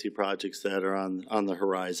legacy projects that are on the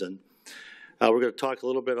horizon. We're going to talk a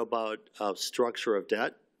little bit about structure of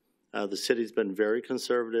debt. The city's been very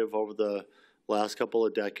conservative over the last couple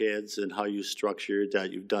of decades in how you structure your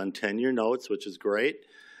debt. You've done 10-year notes, which is great.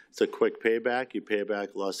 It's a quick payback. You pay back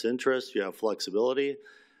less interest. You have flexibility.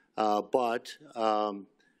 But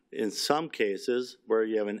in some cases where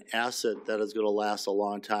you have an asset that is going to last a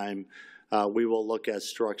long time, we will look at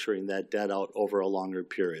structuring that debt out over a longer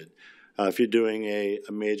period. If you're doing a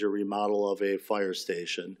major remodel of a fire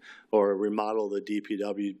station or a remodel of the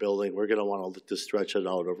DPW building, we're going to want to look to stretch it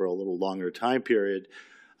out over a little longer time period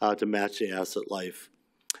to match the asset life.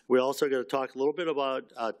 We're also going to talk a little bit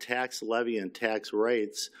about tax levy and tax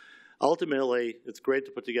rates. Ultimately, it's great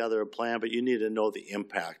to put together a plan, but you need to know the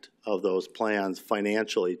impact of those plans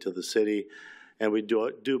financially to the city. And we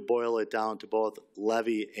do boil it down to both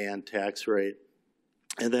levy and tax rate.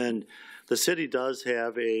 And then the city does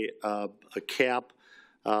have a cap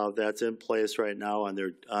that's in place right now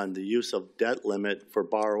on the use of debt limit for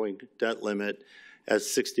borrowing debt limit at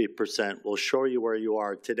 60%. We'll show you where you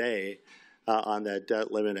are today on that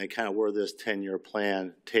debt limit and kind of where this 10-year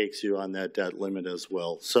plan takes you on that debt limit as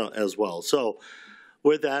well. So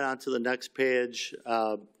with that, on to the next page.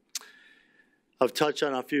 I've touched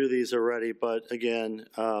on a few of these already, but again,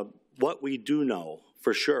 what we do know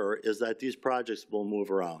for sure is that these projects will move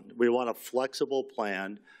around. We want a flexible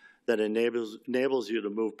plan that enables you to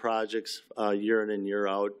move projects year in and year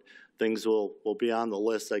out. Things will be on the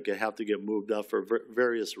list that have to get moved up for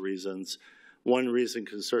various reasons. One reason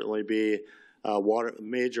can certainly be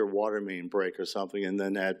major water main break or something, and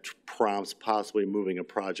then that prompts possibly moving a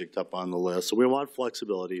project up on the list. So we want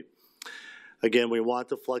flexibility. Again, we want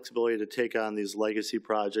the flexibility to take on these legacy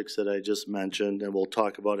projects that I just mentioned, and we'll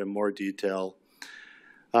talk about in more detail.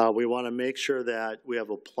 We want to make sure that we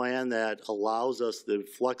have a plan that allows us the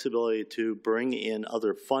flexibility to bring in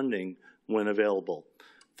other funding when available.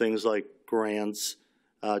 Things like grants,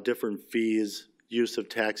 different fees, use of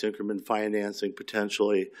tax increment financing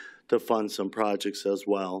potentially to fund some projects as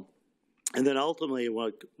well. And then ultimately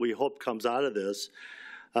what we hope comes out of this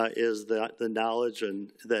is that the knowledge and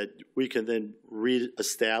that we can then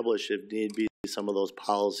reestablish, if need be, some of those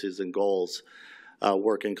policies and goals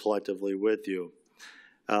working collectively with you.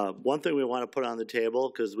 One thing we want to put on the table,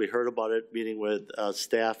 because we heard about it meeting with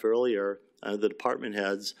staff earlier, the department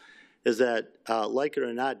heads, is that like it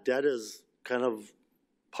or not, debt is kind of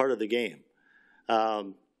part of the game.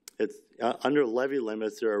 It's under levy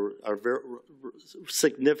limits, there are very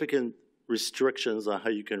significant restrictions on how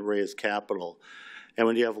you can raise capital. And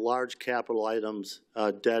when you have large capital items,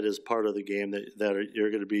 debt is part of the game that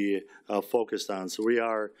you're going to be focused on. So we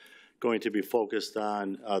are going to be focused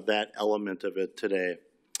on that element of it today.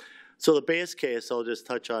 So the base case, I'll just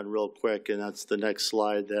touch on real quick, and that's the next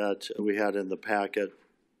slide that we had in the packet.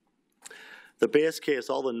 The base case,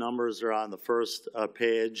 all the numbers are on the first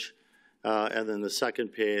page, and then the second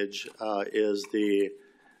page is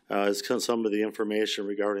some of the information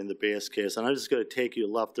regarding the base case. And I'm just going to take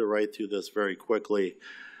you left to right through this very quickly,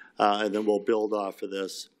 and then we'll build off of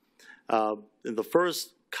this. In the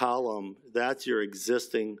first column, that's your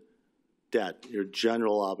existing debt, your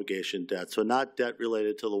general obligation debt. So not debt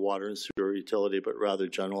related to the water and sewer utility, but rather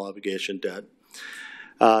general obligation debt.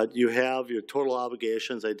 You have your total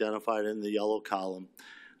obligations identified in the yellow column.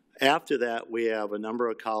 After that, we have a number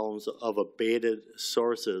of columns of abated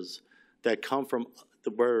sources that come from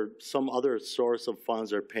where some other source of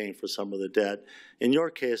funds are paying for some of the debt. In your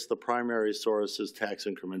case, the primary source is tax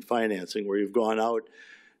increment financing, where you've gone out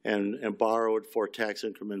and borrowed for tax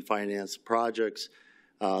increment finance projects.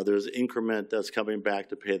 There's increment that's coming back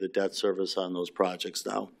to pay the debt service on those projects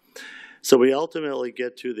now. So we ultimately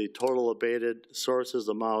get to the total abated sources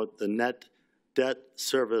amount. The net debt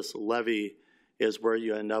service levy is where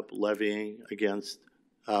you end up levying against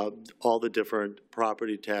all the different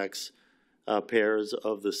property tax payers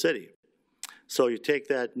of the city. So you take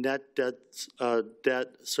that net debt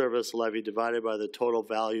service levy divided by the total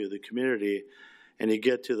value of the community, and you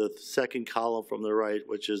get to the second column from the right,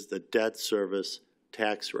 which is the debt service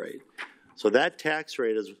tax rate. So that tax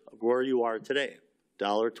rate is where you are today,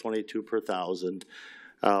 $1.22 per thousand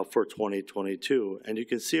for 2022. And you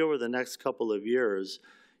can see over the next couple of years,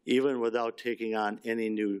 even without taking on any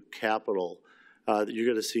new capital, you're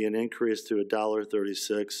going to see an increase to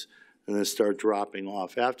 $1.36 and then start dropping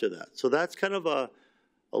off after that. So that's kind of a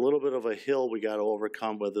little bit of a hill we got to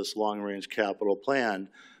overcome with this long-range capital plan,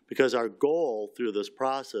 because our goal through this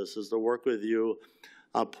process is to work with you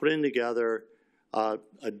on putting together a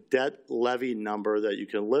debt levy number that you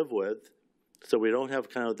can live with, so we don't have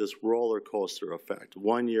kind of this roller coaster effect.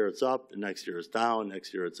 1 year it's up, the next year it's down,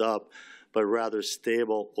 next year it's up, but rather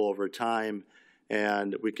stable over time,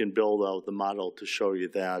 and we can build out the model to show you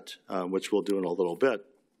that, which we'll do in a little bit.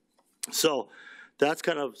 So that's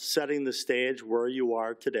kind of setting the stage where you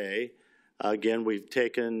are today. Again, we've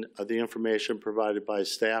taken the information provided by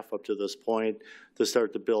staff up to this point to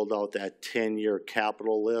start to build out that 10-year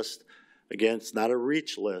capital list. Again, it's not a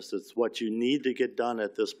reach list. It's what you need to get done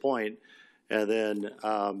at this point. And then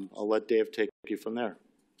I'll let Dave take you from there.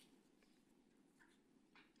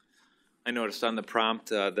 I noticed on the prompt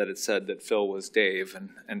that it said that Phil was Dave,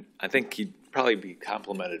 and I think he'd probably be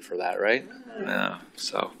complimented for that, right? Yeah.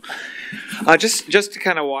 So just to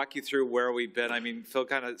kind of walk you through where we've been. I mean, Phil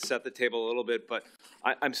kind of set the table a little bit, but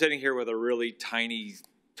I'm sitting here with a really tiny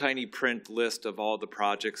print list of all the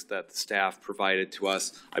projects that the staff provided to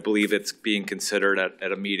us. I believe it's being considered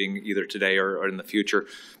at a meeting either today or in the future.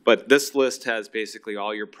 But this list has basically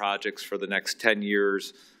all your projects for the next 10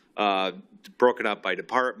 years, broken up by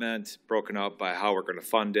department, broken up by how we're going to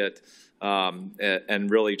fund it, and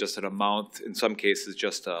really just an amount, in some cases,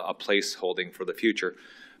 just a place holding for the future.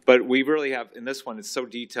 But we really have, in this one, it's so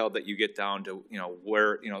detailed that you get down to,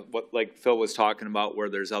 where, what, like Phil was talking about, where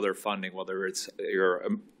there's other funding, whether it's your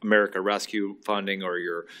America Rescue funding or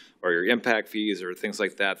your impact fees or things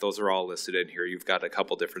like that. Those are all listed in here. You've got a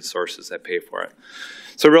couple different sources that pay for it.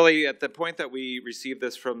 So really, at the point that we received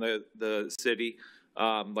this from the city,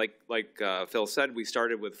 like Phil said, we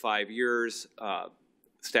started with 5 years.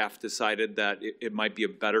 Staff decided that it might be a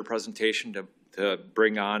better presentation to to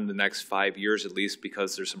bring on the next 5 years at least,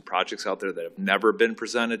 because there's some projects out there that have never been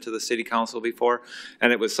presented to the city council before.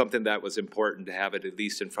 And it was something that was important to have it at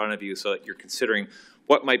least in front of you so that you're considering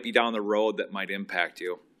what might be down the road that might impact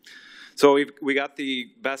you. So we got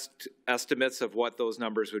the best estimates of what those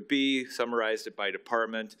numbers would be, summarized it by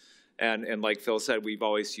department. And like Phil said, we've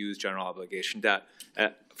always used general obligation debt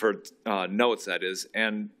for notes, that is.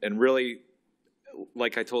 And really,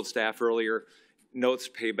 like I told staff earlier, notes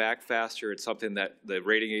pay back faster. It's something that the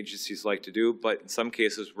rating agencies like to do, but in some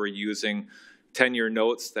cases we're using 10-year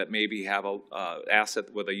notes that maybe have a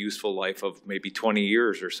asset with a useful life of maybe 20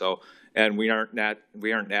 years or so, and we aren't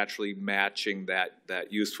naturally matching that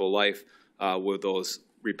useful life with those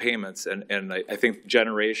repayments. And I think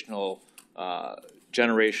generational,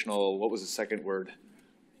 what was the second word?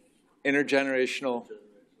 Intergenerational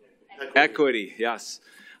equity, yes.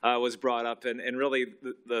 Was brought up, and really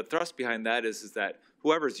the thrust behind that is that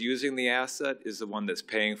whoever's using the asset is the one that's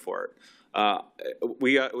paying for it.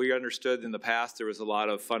 We understood in the past there was a lot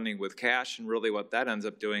of funding with cash, and really what that ends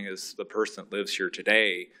up doing is the person that lives here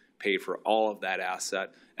today paid for all of that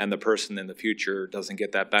asset, and the person in the future doesn't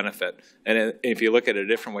get that benefit. And if you look at it a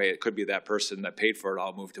different way, it could be that person that paid for it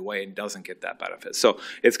all moved away and doesn't get that benefit. So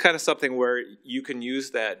it's kind of something where you can use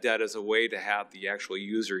that debt as a way to have the actual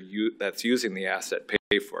user that's using the asset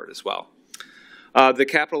pay for it as well. The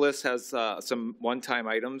capital list has some one-time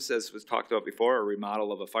items, as was talked about before: a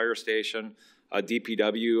remodel of a fire station, a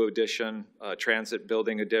DPW addition, a transit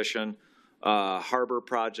building addition, harbor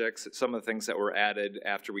projects, some of the things that were added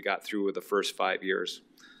after we got through with the first 5 years.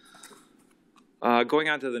 Going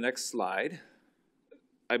on to the next slide.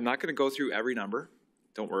 I'm not going to go through every number,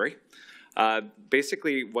 don't worry.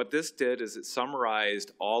 Basically, what this did is it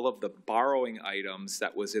summarized all of the borrowing items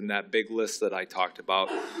that was in that big list that I talked about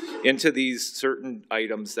into these certain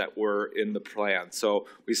items that were in the plan. So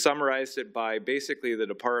we summarized it by basically the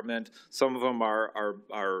department. Some of them are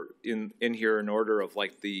in here in order of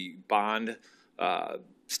like the bond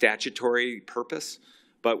statutory purpose,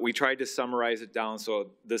 but we tried to summarize it down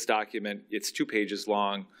so this document, it's 2 pages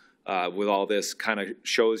long with all this, kind of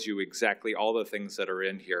shows you exactly all the things that are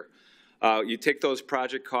in here. You take those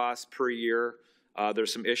project costs per year,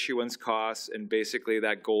 there's some issuance costs, and basically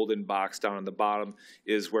that golden box down on the bottom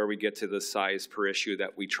is where we get to the size per issue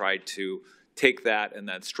that we tried to take that and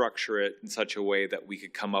then structure it in such a way that we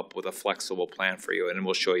could come up with a flexible plan for you, and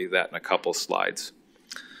we'll show you that in a couple slides.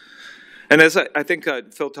 And as I think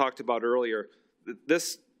Phil talked about earlier,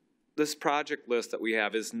 this project list that we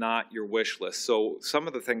have is not your wish list. So some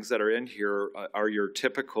of the things that are in here are your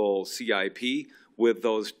typical CIP with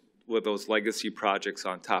those legacy projects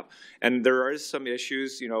on top. And there are some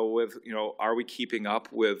issues, with, are we keeping up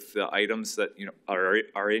with the items that,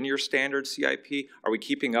 are in your standard CIP? Are we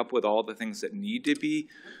keeping up with all the things that need to be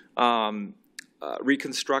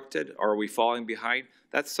reconstructed? Or are we falling behind?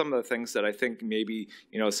 That's some of the things that I think maybe,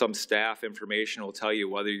 some staff information will tell you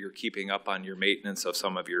whether you're keeping up on your maintenance of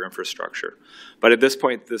some of your infrastructure. But at this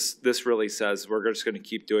point, this really says we're just going to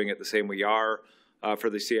keep doing it the same we are. For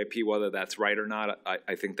the CIP, whether that's right or not,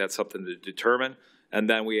 I think that's something to determine. And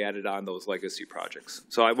then we added on those legacy projects.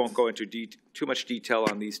 So I won't go into too much detail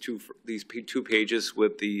on these two pages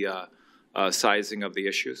with the sizing of the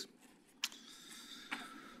issues.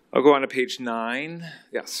 I'll go on to page 9.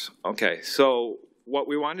 Yes. Okay. So what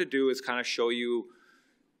we want to do is kind of show you,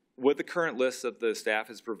 with the current list that the staff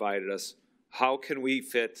has provided us, how can we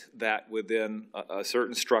fit that within a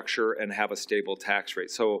certain structure and have a stable tax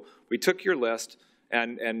rate? So we took your list,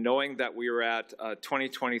 and knowing that we were at a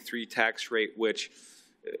 2023 tax rate, which,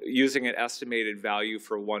 using an estimated value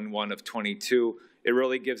for 1/1 of 22, it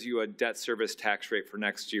really gives you a debt service tax rate for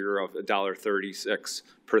next year of $1.36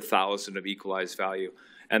 per thousand of equalized value.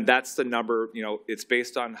 And that's the number, it's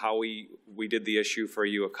based on how we did the issue for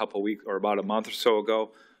you a couple weeks or about a month or so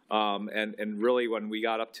ago. And really, when we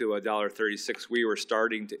got up to $1.36, we were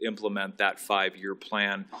starting to implement that 5-year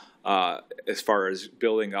plan as far as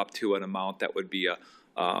building up to an amount that would be a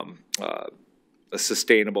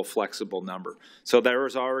sustainable, flexible number. So there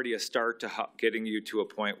was already a start to getting you to a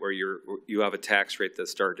point where you have a tax rate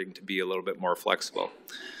that's starting to be a little bit more flexible.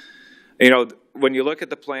 When you look at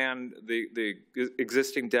the plan, the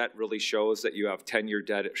existing debt really shows that you have 10-year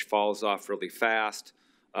debt. It falls off really fast.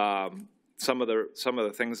 Some of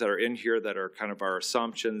the things that are in here that are kind of our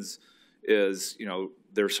assumptions is,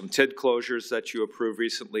 there's some TID closures that you approved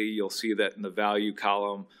recently. You'll see that in the value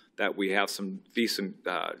column that we have some decent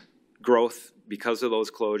growth because of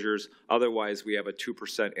those closures. Otherwise, we have a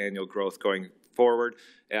 2% annual growth going forward.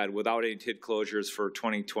 And without any TID closures for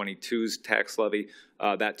 2022's tax levy,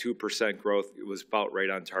 that 2% growth was about right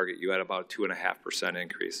on target. You had about a 2.5%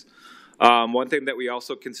 increase. One thing that we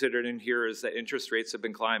also considered in here is that interest rates have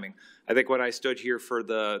been climbing. I think when I stood here for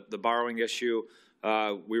the borrowing issue,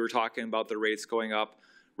 we were talking about the rates going up.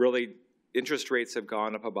 Really, interest rates have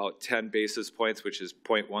gone up about 10 basis points, which is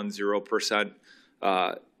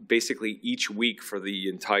 0.10%, basically each week for the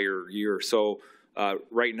entire year. So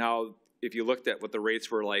right now, if you looked at what the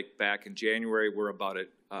rates were like back in January, we're about at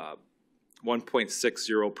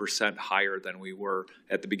 1.60% higher than we were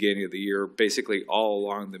at the beginning of the year, basically all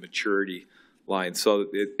along the maturity line. So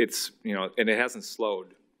it's, you know, and it hasn't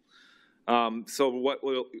slowed. So what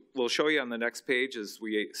we'll show you on the next page is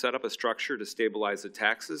we set up a structure to stabilize the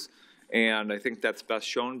taxes, and I think that's best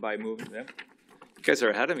shown by moving them. You guys are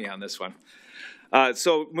ahead of me on this one.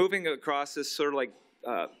 So moving across this, sort of like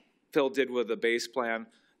Phil did with the base plan,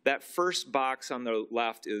 that first box on the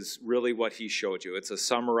left is really what he showed you. It's a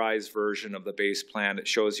summarized version of the base plan. It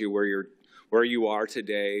shows you where you are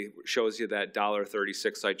today. It shows you that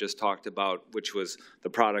 $1.36 I just talked about, which was the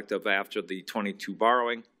product of after the 22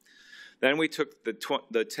 borrowing. Then we took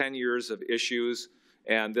the 10 years of issues,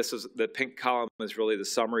 and this is the pink column is really the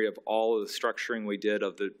summary of all of the structuring we did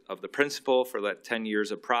of the principal for that 10 years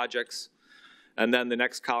of projects. And then the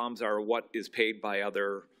next columns are what is paid by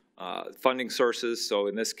other funding sources. So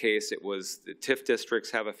in this case, it was the TIF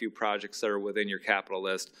districts have a few projects that are within your capital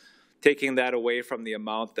list. Taking that away from the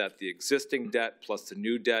amount that the existing debt plus the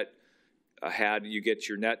new debt had, you get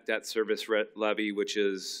your net debt service levy, which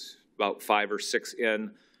is about 5 or 6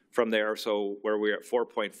 in from there. So where we're at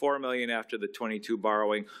 4.4 million after the 22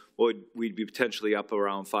 borrowing, we'd be potentially up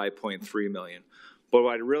around 5.3 million. But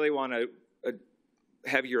what I really want to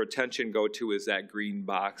have your attention go to is that green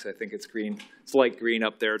box. I think it's green. It's light green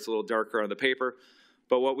up there. It's a little darker on the paper.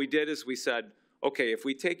 But what we did is we said, okay, if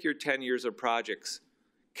we take your 10 years of projects,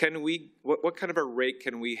 can we, what kind of a rate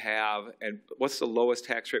can we have, and what's the lowest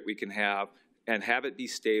tax rate we can have, and have it be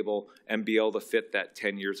stable and be able to fit that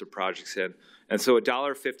 10 years of projects in? And so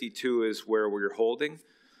 $1.52 is where we're holding.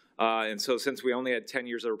 And so since we only had 10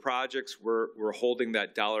 years of projects, we're holding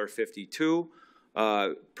that $1.52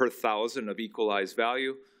 per thousand of equalized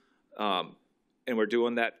value. And we're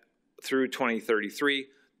doing that through 2033.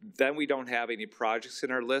 Then we don't have any projects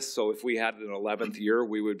in our list. So if we had an 11th year,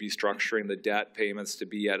 we would be structuring the debt payments to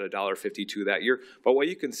be at $1.52 that year. But what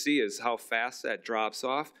you can see is how fast that drops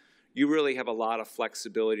off. You really have a lot of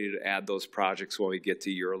flexibility to add those projects when we get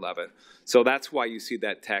to year 11. So that's why you see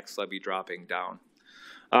that tax levy dropping down.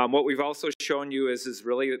 What we've also shown you is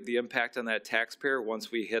really the impact on that taxpayer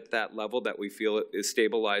once we hit that level that we feel it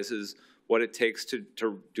stabilizes what it takes to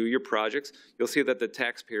do your projects. You'll see that the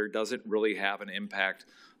taxpayer doesn't really have an impact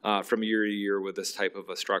from year to year with this type of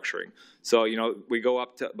a structuring. So, you know, we go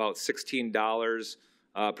up to about $16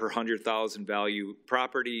 per 100,000 value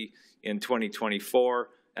property in 2024,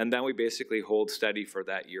 and then we basically hold steady for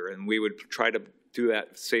that year. And we would try to do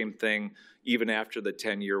that same thing even after the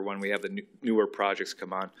 10-year when we have the newer projects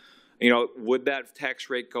come on. You know, would that tax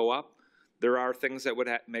rate go up? There are things that would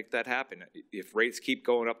make that happen. If rates keep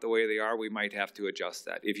going up the way they are, we might have to adjust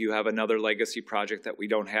that. If you have another legacy project that we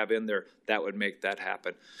don't have in there, that would make that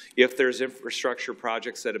happen. If there's infrastructure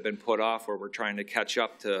projects that have been put off where we're trying to catch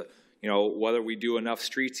up to, you know, whether we do enough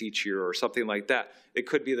streets each year or something like that, it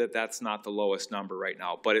could be that that's not the lowest number right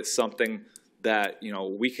now, but it's something that, you know,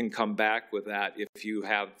 we can come back with that if you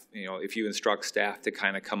have, you know, if you instruct staff to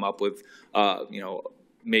kind of come up with, you know,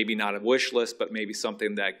 maybe not a wish list, but maybe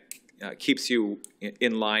something that keeps you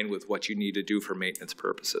in line with what you need to do for maintenance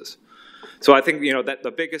purposes. So I think, you know, that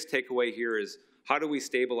the biggest takeaway here is how do we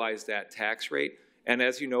stabilize that tax rate? And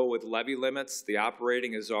as you know, with levy limits, the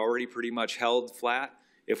operating is already pretty much held flat.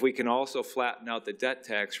 If we can also flatten out the debt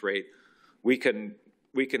tax rate, we can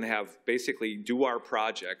have basically do our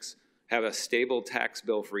projects, have a stable tax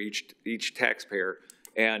bill for each taxpayer,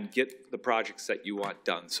 and get the projects that you want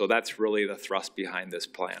done. So that's really the thrust behind this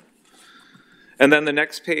plan. And then the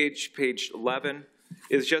next page, page 11,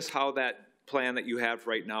 is just how that plan that you have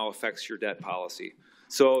right now affects your debt policy.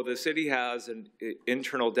 So the city has an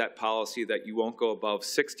internal debt policy that you won't go above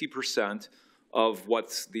 60% of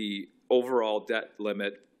what's the overall debt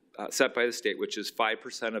limit set by the state, which is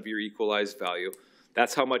 5% of your equalized value.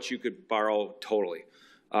 That's how much you could borrow totally.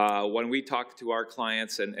 When we talk to our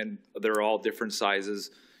clients, and they're all different sizes,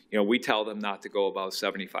 you know, we tell them not to go above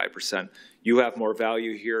 75%. You have more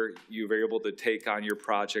value here. You're able to take on your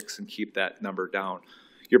projects and keep that number down.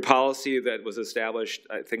 Your policy that was established,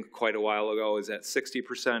 I think, quite a while ago is at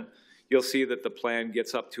 60%. You'll see that the plan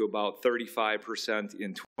gets up to about 35%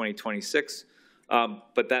 in 2026.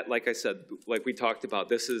 But that, like I said, like we talked about,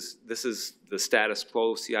 this is the status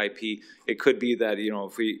quo CIP. It could be that, you know,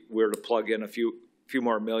 if we were to plug in a few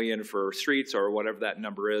more million for streets or whatever that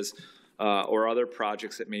number is, or other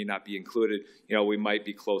projects that may not be included, we might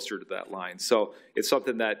be closer to that line. So it's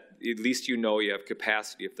something that at least you have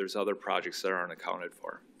capacity if there's other projects that aren't accounted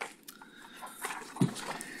for.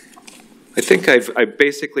 I think I've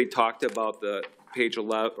basically talked about the page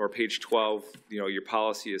 11 or page 12. Your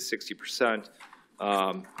policy is 60%.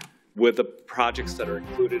 With the projects that are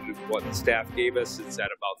included, what the staff gave us, it's at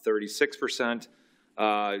about 36%.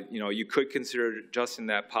 You could consider adjusting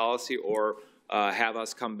that policy or have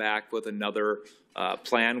us come back with another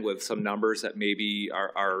plan with some numbers that maybe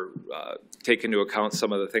are take into account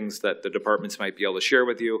some of the things that the departments might be able to share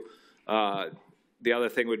with you. The other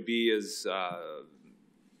thing would be is,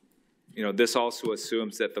 this also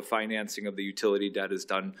assumes that the financing of the utility debt is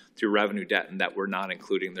done through revenue debt and that we're not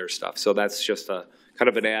including their stuff. So that's just a kind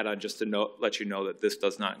of an add-on just to let you know that this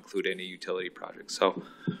does not include any utility projects. So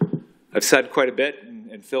I've said quite a bit,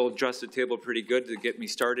 and Phil addressed the table pretty good to get me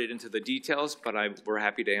started into the details, but we're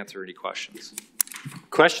happy to answer any questions.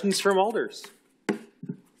 Questions from alders?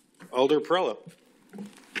 Alder Perrella.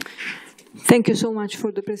 Thank you so much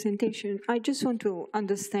for the presentation. I just want to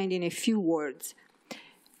understand in a few words.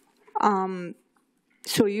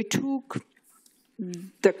 So you took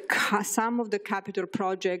some of the capital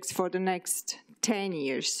projects for the next 10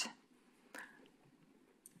 years.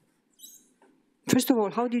 First of all,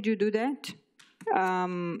 how did you do that?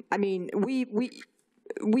 I mean,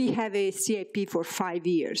 we have a CIP for 5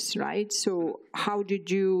 years, right? So how did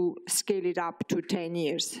you scale it up to 10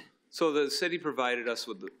 years? So the city provided us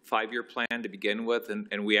with a 5-year plan to begin with,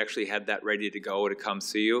 and we actually had that ready to go to come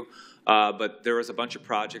see you. But there was a bunch of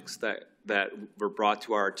projects that were brought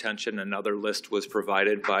to our attention. Another list was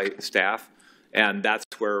provided by staff, and that's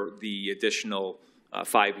where the additional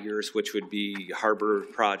 5 years, which would be harbor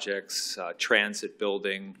projects, transit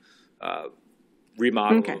building,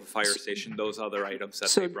 remodel of fire station, those other items that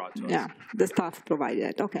they brought to us. Yeah, the staff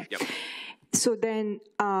provided, okay. Yep. So then,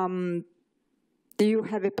 do you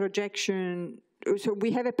have a projection? So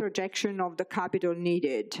we have a projection of the capital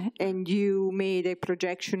needed, and you made a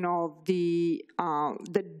projection of the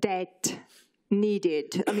debt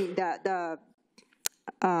needed. I mean, the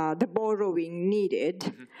borrowing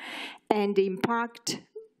needed, and the impact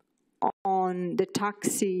on the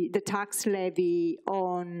tax levy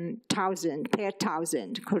on per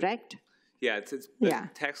 1,000, correct? Yeah, the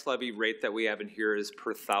tax levy rate that we have in here is per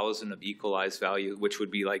 1,000 of equalized value, which would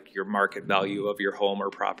be like your market value of your home or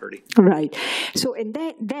property. Right. So, and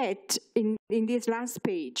that in this last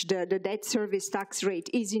page, the debt service tax rate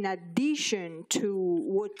is in addition to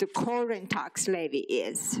what the current tax levy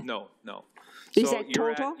is. No. Is that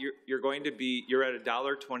total? You're at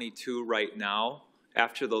 $1.22 right now.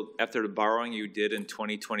 After the borrowing you did in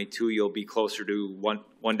 2022, you'll be closer to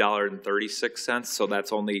 $1.36. So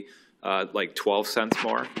that's only like 12 cents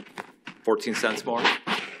more, 14 cents more.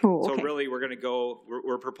 Oh, okay. So really,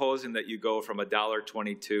 we're proposing that you go from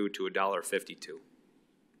 $1.22 to $1.52.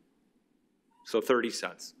 So 30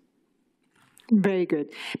 cents. Very good.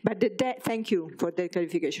 But the debt, thank you for that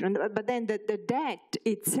clarification. But then the debt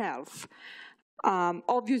itself,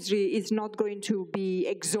 obviously, is not going to be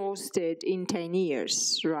exhausted in 10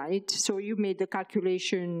 years, right? So you made the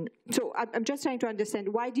calculation. So I'm just trying to understand,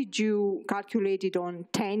 why did you calculate it on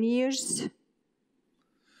 10 years?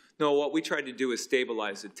 No, what we tried to do is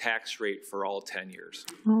stabilize the tax rate for all 10 years.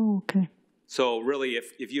 Oh, okay. So really,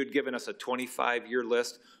 if you had given us a 25-year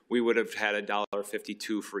list, we would have had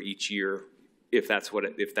 $1.52 for each year, if that's what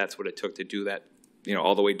it took to do that,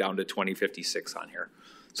 all the way down to 2056 on here.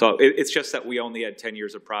 So it's just that we only had 10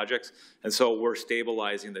 years of projects, and so we're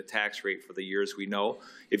stabilizing the tax rate for the years we know.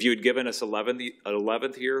 If you had given us an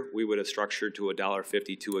 11th year, we would have structured to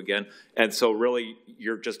 $1.52 again. And so really,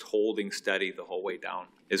 you're just holding steady the whole way down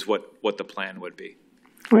is what the plan would be.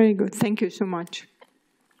 Very good. Thank you so much.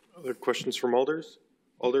 Other questions from alders?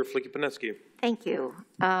 Alder Flicky-Paneski. Thank you.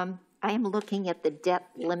 I am looking at the debt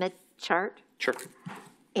limit chart. Sure.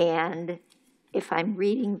 And if I'm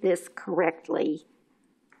reading this correctly,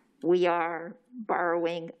 we are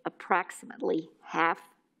borrowing approximately half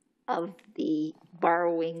of the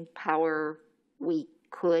borrowing power we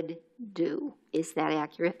could do. Is that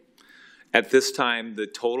accurate? At this time, the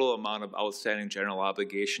total amount of outstanding general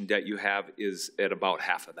obligation debt you have is at about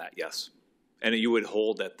half of that, yes. And you would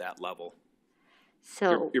hold at that level.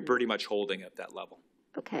 So you're pretty much holding at that level.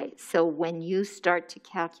 Okay, so when you start to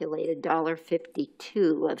calculate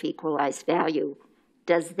 $1.52 of equalized value,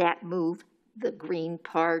 does that move the green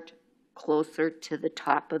part closer to the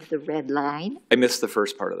top of the red line? I missed the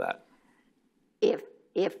first part of that.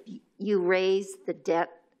 If you raise the debt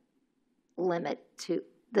limit to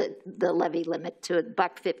the levy limit to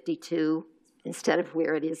 $1.52 instead of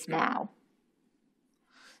where it is now.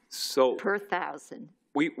 So per thousand.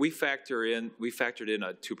 we factored in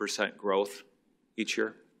a 2% growth each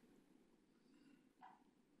year.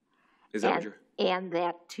 Is that what you're? And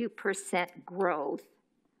that 2% growth.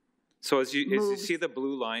 So as you see the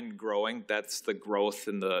blue line growing, that's the growth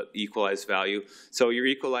in the equalized value. So your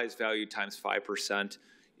equalized value times 5%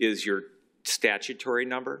 is your statutory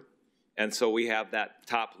number. And so we have that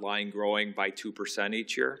top line growing by 2%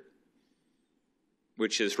 each year,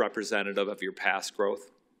 which is representative of your past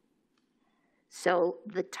growth. So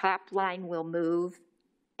the top line will move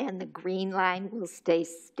and the green line will stay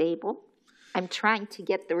stable? I'm trying to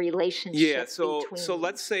get the relationship between. So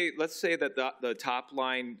let's say that the top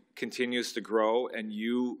line continues to grow and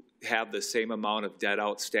you have the same amount of debt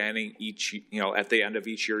outstanding each, at the end of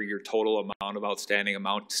each year, your total amount of outstanding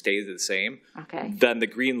amount stays the same. Okay. Then the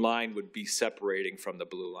green line would be separating from the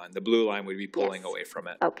blue line. The blue line would be pulling away from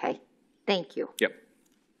it. Okay. Thank you. Yep.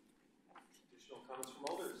 Additional comments from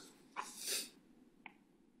alders?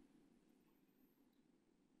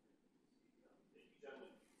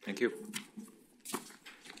 Thank you.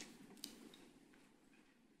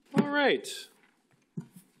 All right.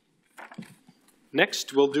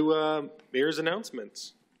 Next, we'll do mayor's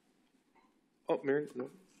announcements. Oh, Mayor, no.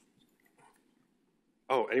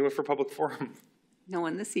 Oh, anyone for public forum? No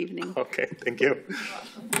one this evening. Okay, thank you.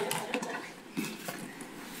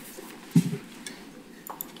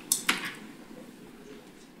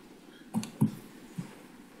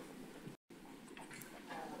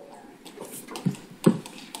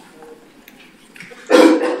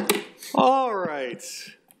 All right.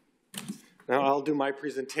 Now I'll do my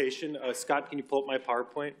presentation. Scott, can you pull up my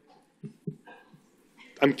PowerPoint?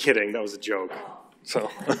 I'm kidding. That was a joke.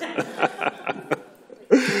 So.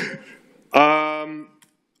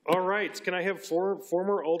 All right. Can I have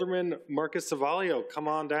former Alderman Marcus Savalio come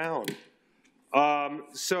on down?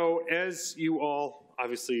 So as you all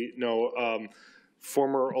obviously know,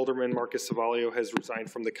 former Alderman Marcus Savalio has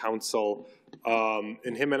resigned from the council,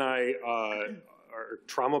 and him and I are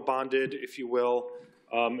trauma bonded, if you will,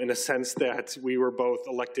 in a sense that we were both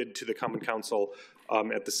elected to the Common Council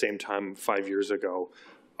at the same time 5 years ago.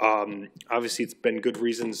 Obviously, it's been good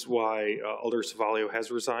reasons why Alder Savalio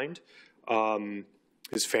has resigned.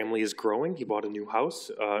 His family is growing. He bought a new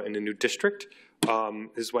house in a new district.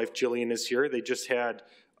 His wife Jillian is here. They just had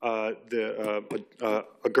a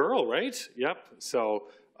girl, right? Yep. So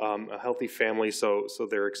a healthy family. So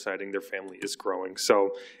they're exciting. Their family is growing.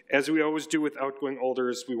 So as we always do with outgoing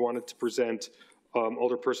alders, we wanted to present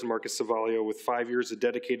Alderperson Marcus Savalio with 5 years of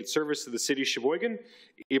dedicated service to the city of Sheboygan,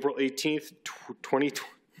 April 18th,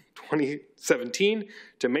 2017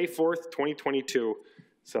 to May 4th, 2022.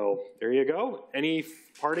 So there you go. Any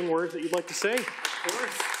parting words that you'd like to say? Of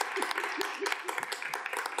course.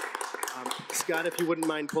 Scott, if you wouldn't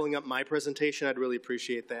mind pulling up my presentation, I'd really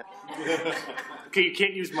appreciate that. Okay, you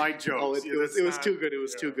can't use my jokes. Oh, it was too good. It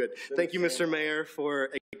was too good. Thank you, Mr. Mayor, for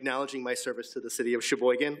acknowledging my service to the city of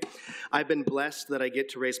Sheboygan. I've been blessed that I get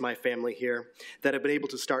to raise my family here, that I've been able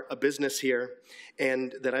to start a business here,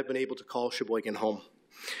 and that I've been able to call Sheboygan home.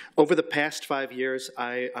 Over the past 5 years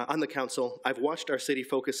on the council, I've watched our city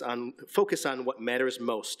focus on what matters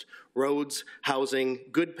most: roads, housing,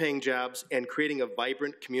 good-paying jobs, and creating a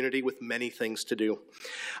vibrant community with many things to do.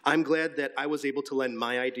 I'm glad that I was able to lend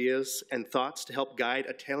my ideas and thoughts to help guide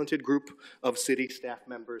a talented group of city staff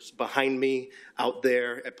members behind me, out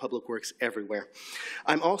there, at Public Works, everywhere.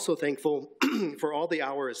 I'm also thankful for all the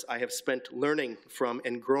hours I have spent learning from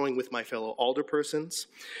and growing with my fellow alderpersons,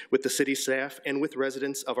 with the city staff, and with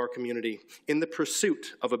residents of our community in the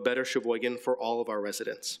pursuit of a better Sheboygan for all of our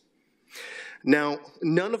residents. Now,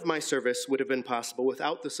 none of my service would have been possible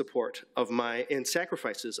without the support of and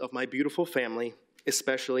sacrifices of my beautiful family,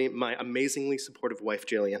 especially my amazingly supportive wife,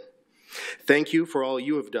 Jillian. Thank you for all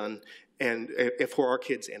you have done and for our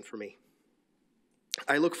kids and for me.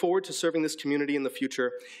 I look forward to serving this community in the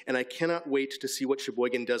future, and I cannot wait to see what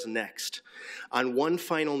Sheboygan does next. On one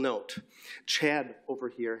final note, Chad over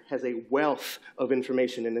here has a wealth of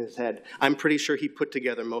information in his head. I'm pretty sure he put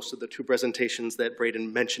together most of the 2 presentations that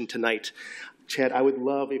Braden mentioned tonight. Chad, I would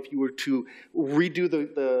love if you were to redo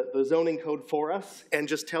the zoning code for us and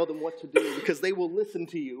just tell them what to do, because they will listen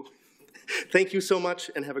to you. Thank you so much,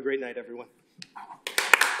 and have a great night, everyone.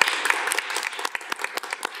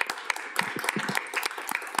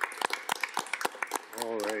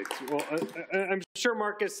 All right. Well, I'm sure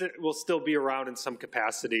Marcus will still be around in some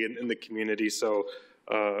capacity in the community, so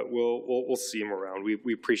we'll see him around.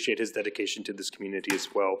 We appreciate his dedication to this community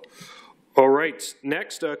as well. All right.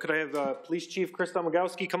 Next, could I have Police Chief Chris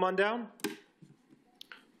Domagowski come on down?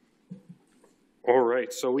 All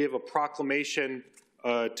right. So we have a proclamation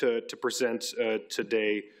to present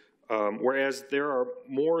today. Whereas there are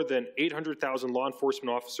more than 800,000 law enforcement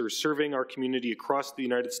officers serving our community across the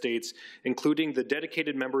United States, including the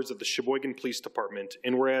dedicated members of the Sheboygan Police Department.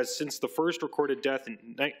 And whereas since the first recorded death in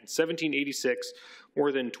 1786,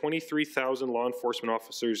 more than 23,000 law enforcement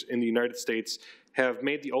officers in the United States have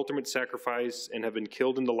made the ultimate sacrifice and have been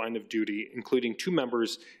killed in the line of duty, including 2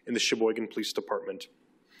 members in the Sheboygan Police Department.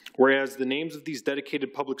 Whereas the names of these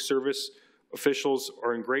dedicated public service officials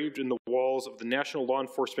are engraved in the walls of the National Law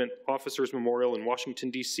Enforcement Officers Memorial in Washington,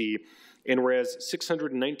 D.C., and whereas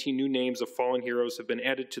 619 new names of fallen heroes have been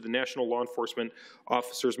added to the National Law Enforcement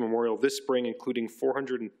Officers Memorial this spring, including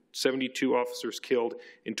 472 officers killed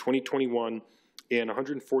in 2021 and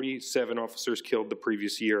 147 officers killed the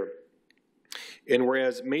previous year. And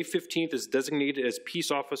whereas May 15th is designated as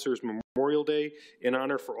Peace Officers Memorial Day in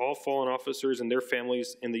honor for all fallen officers and their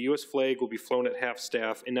families, and the U.S. flag will be flown at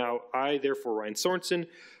half-staff. And now I, therefore, Ryan Sorensen,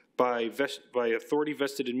 by authority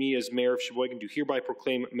vested in me as Mayor of Sheboygan, do hereby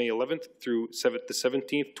proclaim May 11th through the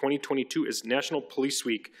 17th, 2022 as National Police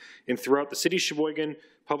Week. And throughout the city of Sheboygan,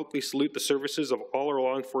 publicly salute the services of all our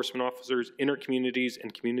law enforcement officers in our communities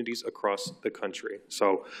and communities across the country.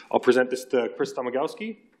 So I'll present this to Chris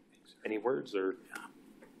Domagowski. Any words or?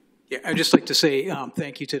 Yeah, I'd just like to say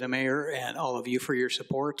thank you to the mayor and all of you for your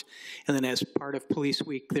support. And then as part of Police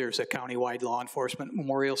Week, there's a countywide law enforcement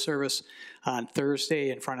memorial service on Thursday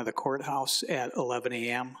in front of the courthouse at 11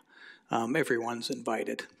 a.m. Everyone's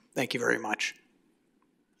invited. Thank you very much.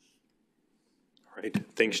 All right,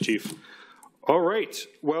 thanks, Chief. All right,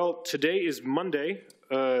 well, today is Monday,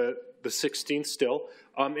 the 16th still,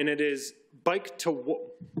 and it is Bike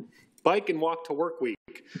and Walk to Work Week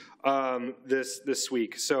this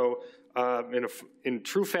week. So in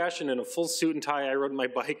true fashion, in a full suit and tie, I rode my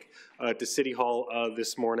bike to City Hall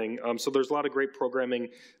this morning. So there's a lot of great programming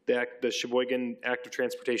that the Sheboygan Active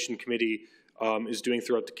Transportation Committee is doing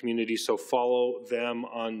throughout the community. So follow them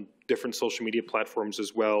on different social media platforms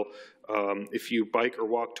as well. If you bike or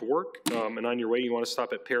walk to work and on your way you want to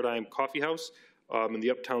stop at Paradigm Coffee House in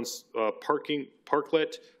the Uptown's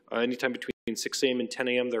parklet, anytime between 6 a.m. and 10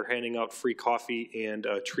 a.m. they're handing out free coffee and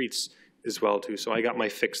treats as well too. So I got my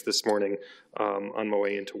fix this morning on my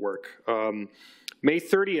way into work. May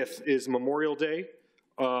 30th is Memorial Day.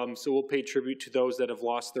 So we'll pay tribute to those that have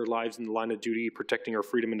lost their lives in the line of duty, protecting our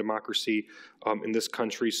freedom and democracy in this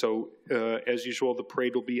country. So as usual, the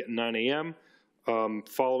parade will be at 9 a.m.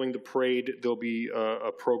 Following the parade, there'll be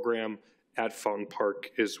a program at Fountain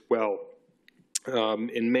Park as well.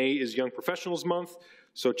 In May is Young Professionals Month.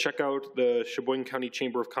 So check out the Sheboygan County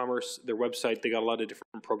Chamber of Commerce, their website. They got a lot of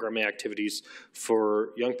different programming activities for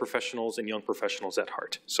young professionals and young professionals at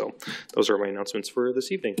heart. So those are my announcements for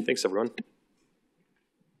this evening. Thanks, everyone.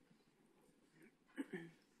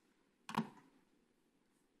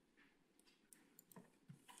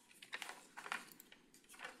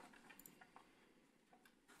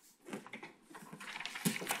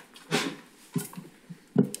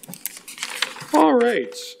 All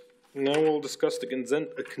right. Now we'll discuss the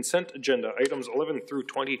consent agenda, items 11 through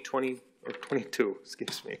 22,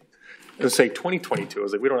 excuse me. I was say 2022, I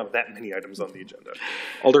was like, we don't have that many items on the agenda.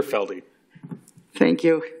 Alder Feldy. Thank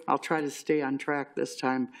you. I'll try to stay on track this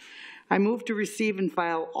time. I move to receive and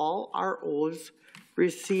file all ROs,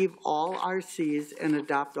 receive all RCs, and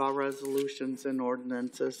adopt all resolutions and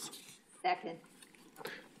ordinances. Second.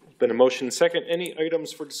 Been a motion second. Any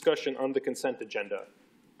items for discussion on the consent agenda?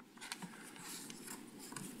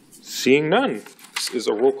 Seeing none, this is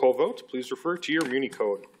a roll call vote. Please refer to your Muni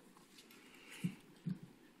code.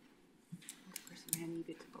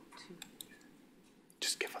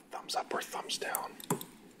 Just give a thumbs up or thumbs down.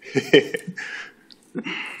 There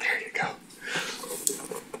you go.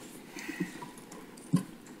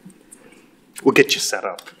 We'll get you set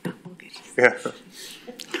up. Yeah.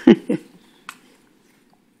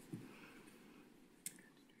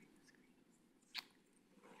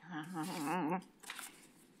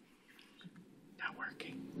 Not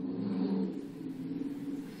working.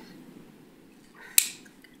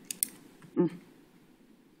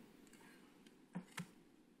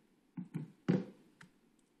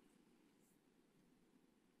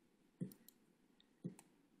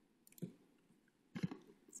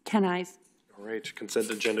 Ten ayes. All right, consent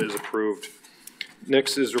agenda is approved.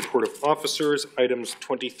 Next is report of officers. Items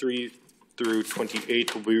 23 through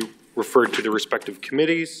 28 will be referred to the respective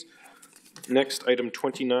committees. Next, item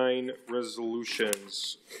 29,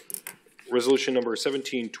 resolutions. Resolution number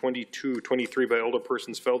 172223 by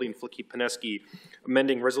Alderpersons Feldy and Flicky-Pineski,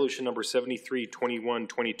 amending resolution number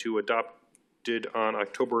 732122 adopted on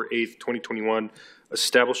October 8th, 2021,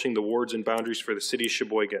 establishing the wards and boundaries for the city of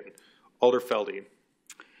Sheboygan. Alder Feldy.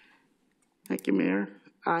 Thank you, Mayor.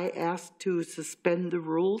 I ask to suspend the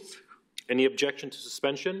rules. Any objection to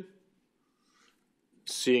suspension?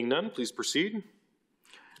 Seeing none, please proceed.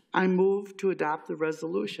 I move to adopt the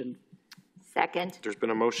resolution. Second. There's been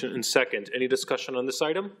a motion and second. Any discussion on this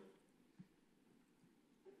item?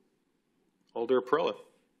 Alder Perrella.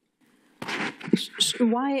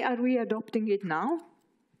 Why are we adopting it now?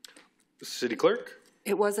 City Clerk.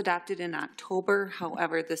 It was adopted in October,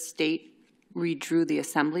 however, the state redrew the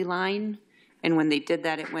assembly line, and when they did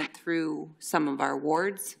that, it went through some of our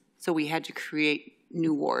wards, so we had to create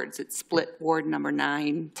new wards. It split ward number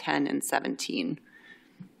 9, 10, and 17.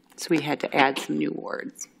 So we had to add some new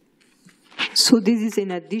wards. So this is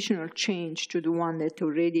an additional change to the one that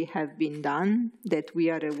already have been done that we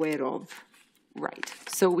are aware of. Right.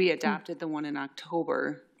 So we adopted the one in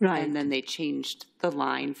October, Right. and then they changed the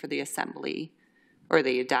line for the assembly, or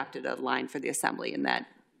they adopted a line for the assembly, and that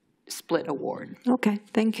split a ward. Okay,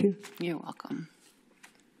 thank you. You're welcome.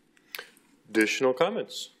 Additional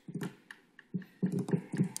comments?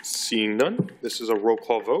 Seeing none, this is a roll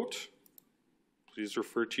call vote. Please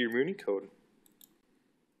refer to your Muni code.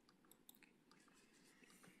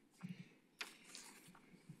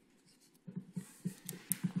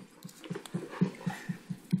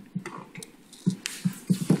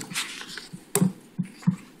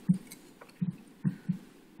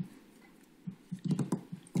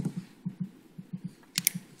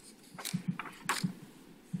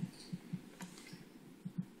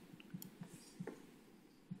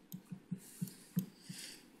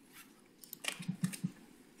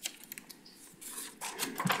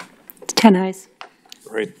 Ten ayes.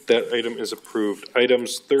 All right, that item is approved.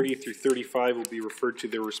 Items 30 through 35 will be referred to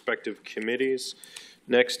their respective committees.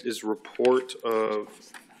 Next is report of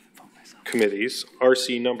committees.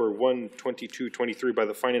 RC number 12223 by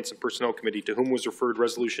the Finance and Personnel Committee, to whom was referred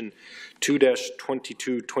Resolution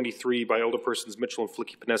 2-2223 by Alderpersons Mitchell and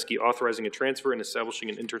Flicky-Pineski, authorizing a transfer and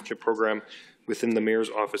establishing an internship program within the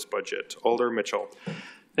mayor's office budget. Alder Mitchell.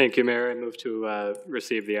 Thank you, Mayor. I move to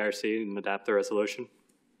receive the RC and adopt the resolution.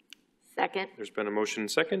 Second. There's been a motion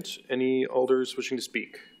and second. Any alders wishing to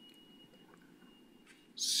speak?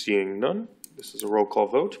 Seeing none, this is a roll call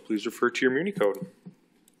vote. Please refer to your Muni code.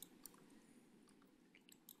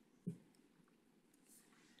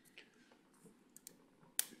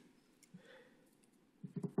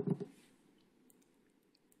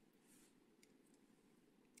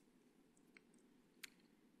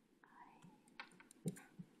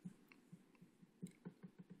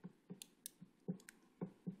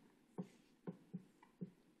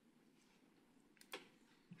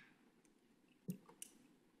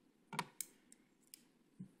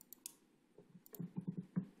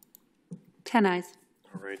 Ten ayes.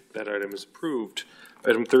 All right, that item is approved.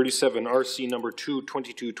 Item 37, RC number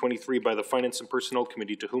 22223 by the Finance and Personnel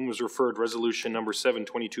Committee, to whom was referred Resolution number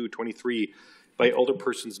 72223 by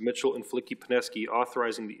Alderpersons Mitchell and Flicky-Pineski,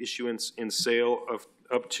 authorizing the issuance and sale of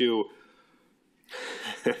up to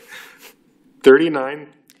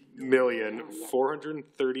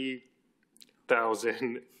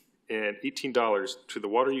 $39,430,018 to the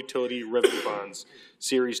Water Utility Revenue Bonds,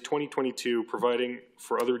 Series 2022, providing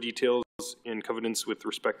for other details and covenants with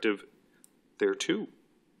respective thereto.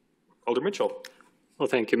 Alder Mitchell. Well,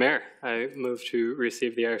 thank you, Mayor. I move to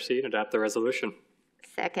receive the RC and adopt the resolution.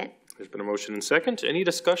 Second. There's been a motion and second. Any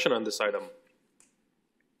discussion on this item?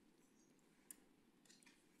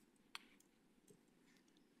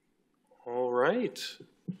 All right.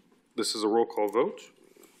 This is a roll call vote.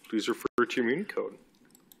 Please refer to your Muni code.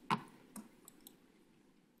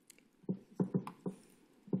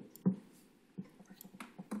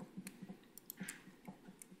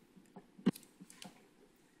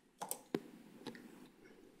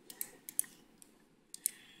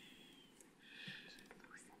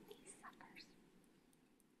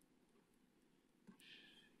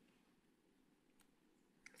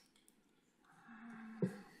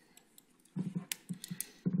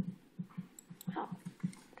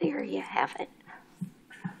 There you have it.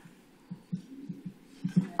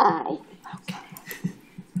 Aye. Okay.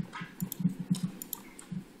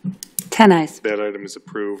 Ten ayes. That item is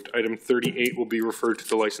approved. Item 38 will be referred to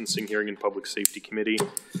the Licensing, Hearing, and Public Safety Committee.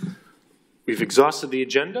 We've exhausted the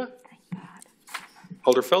agenda.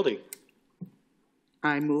 Alder Feldy.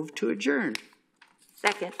 I move to adjourn.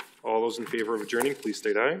 Second. All those in favor of adjourning, please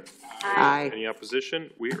state aye. Aye. Any opposition?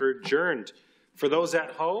 We are adjourned. For those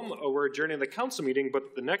at home, we're adjourning the council meeting,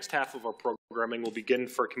 but the next half of our programming will begin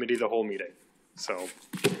for committee of the whole meeting. So.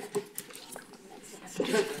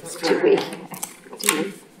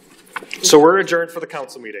 Do we're adjourned for the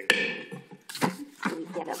council meeting. we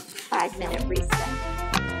get a 5-minute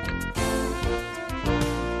recess?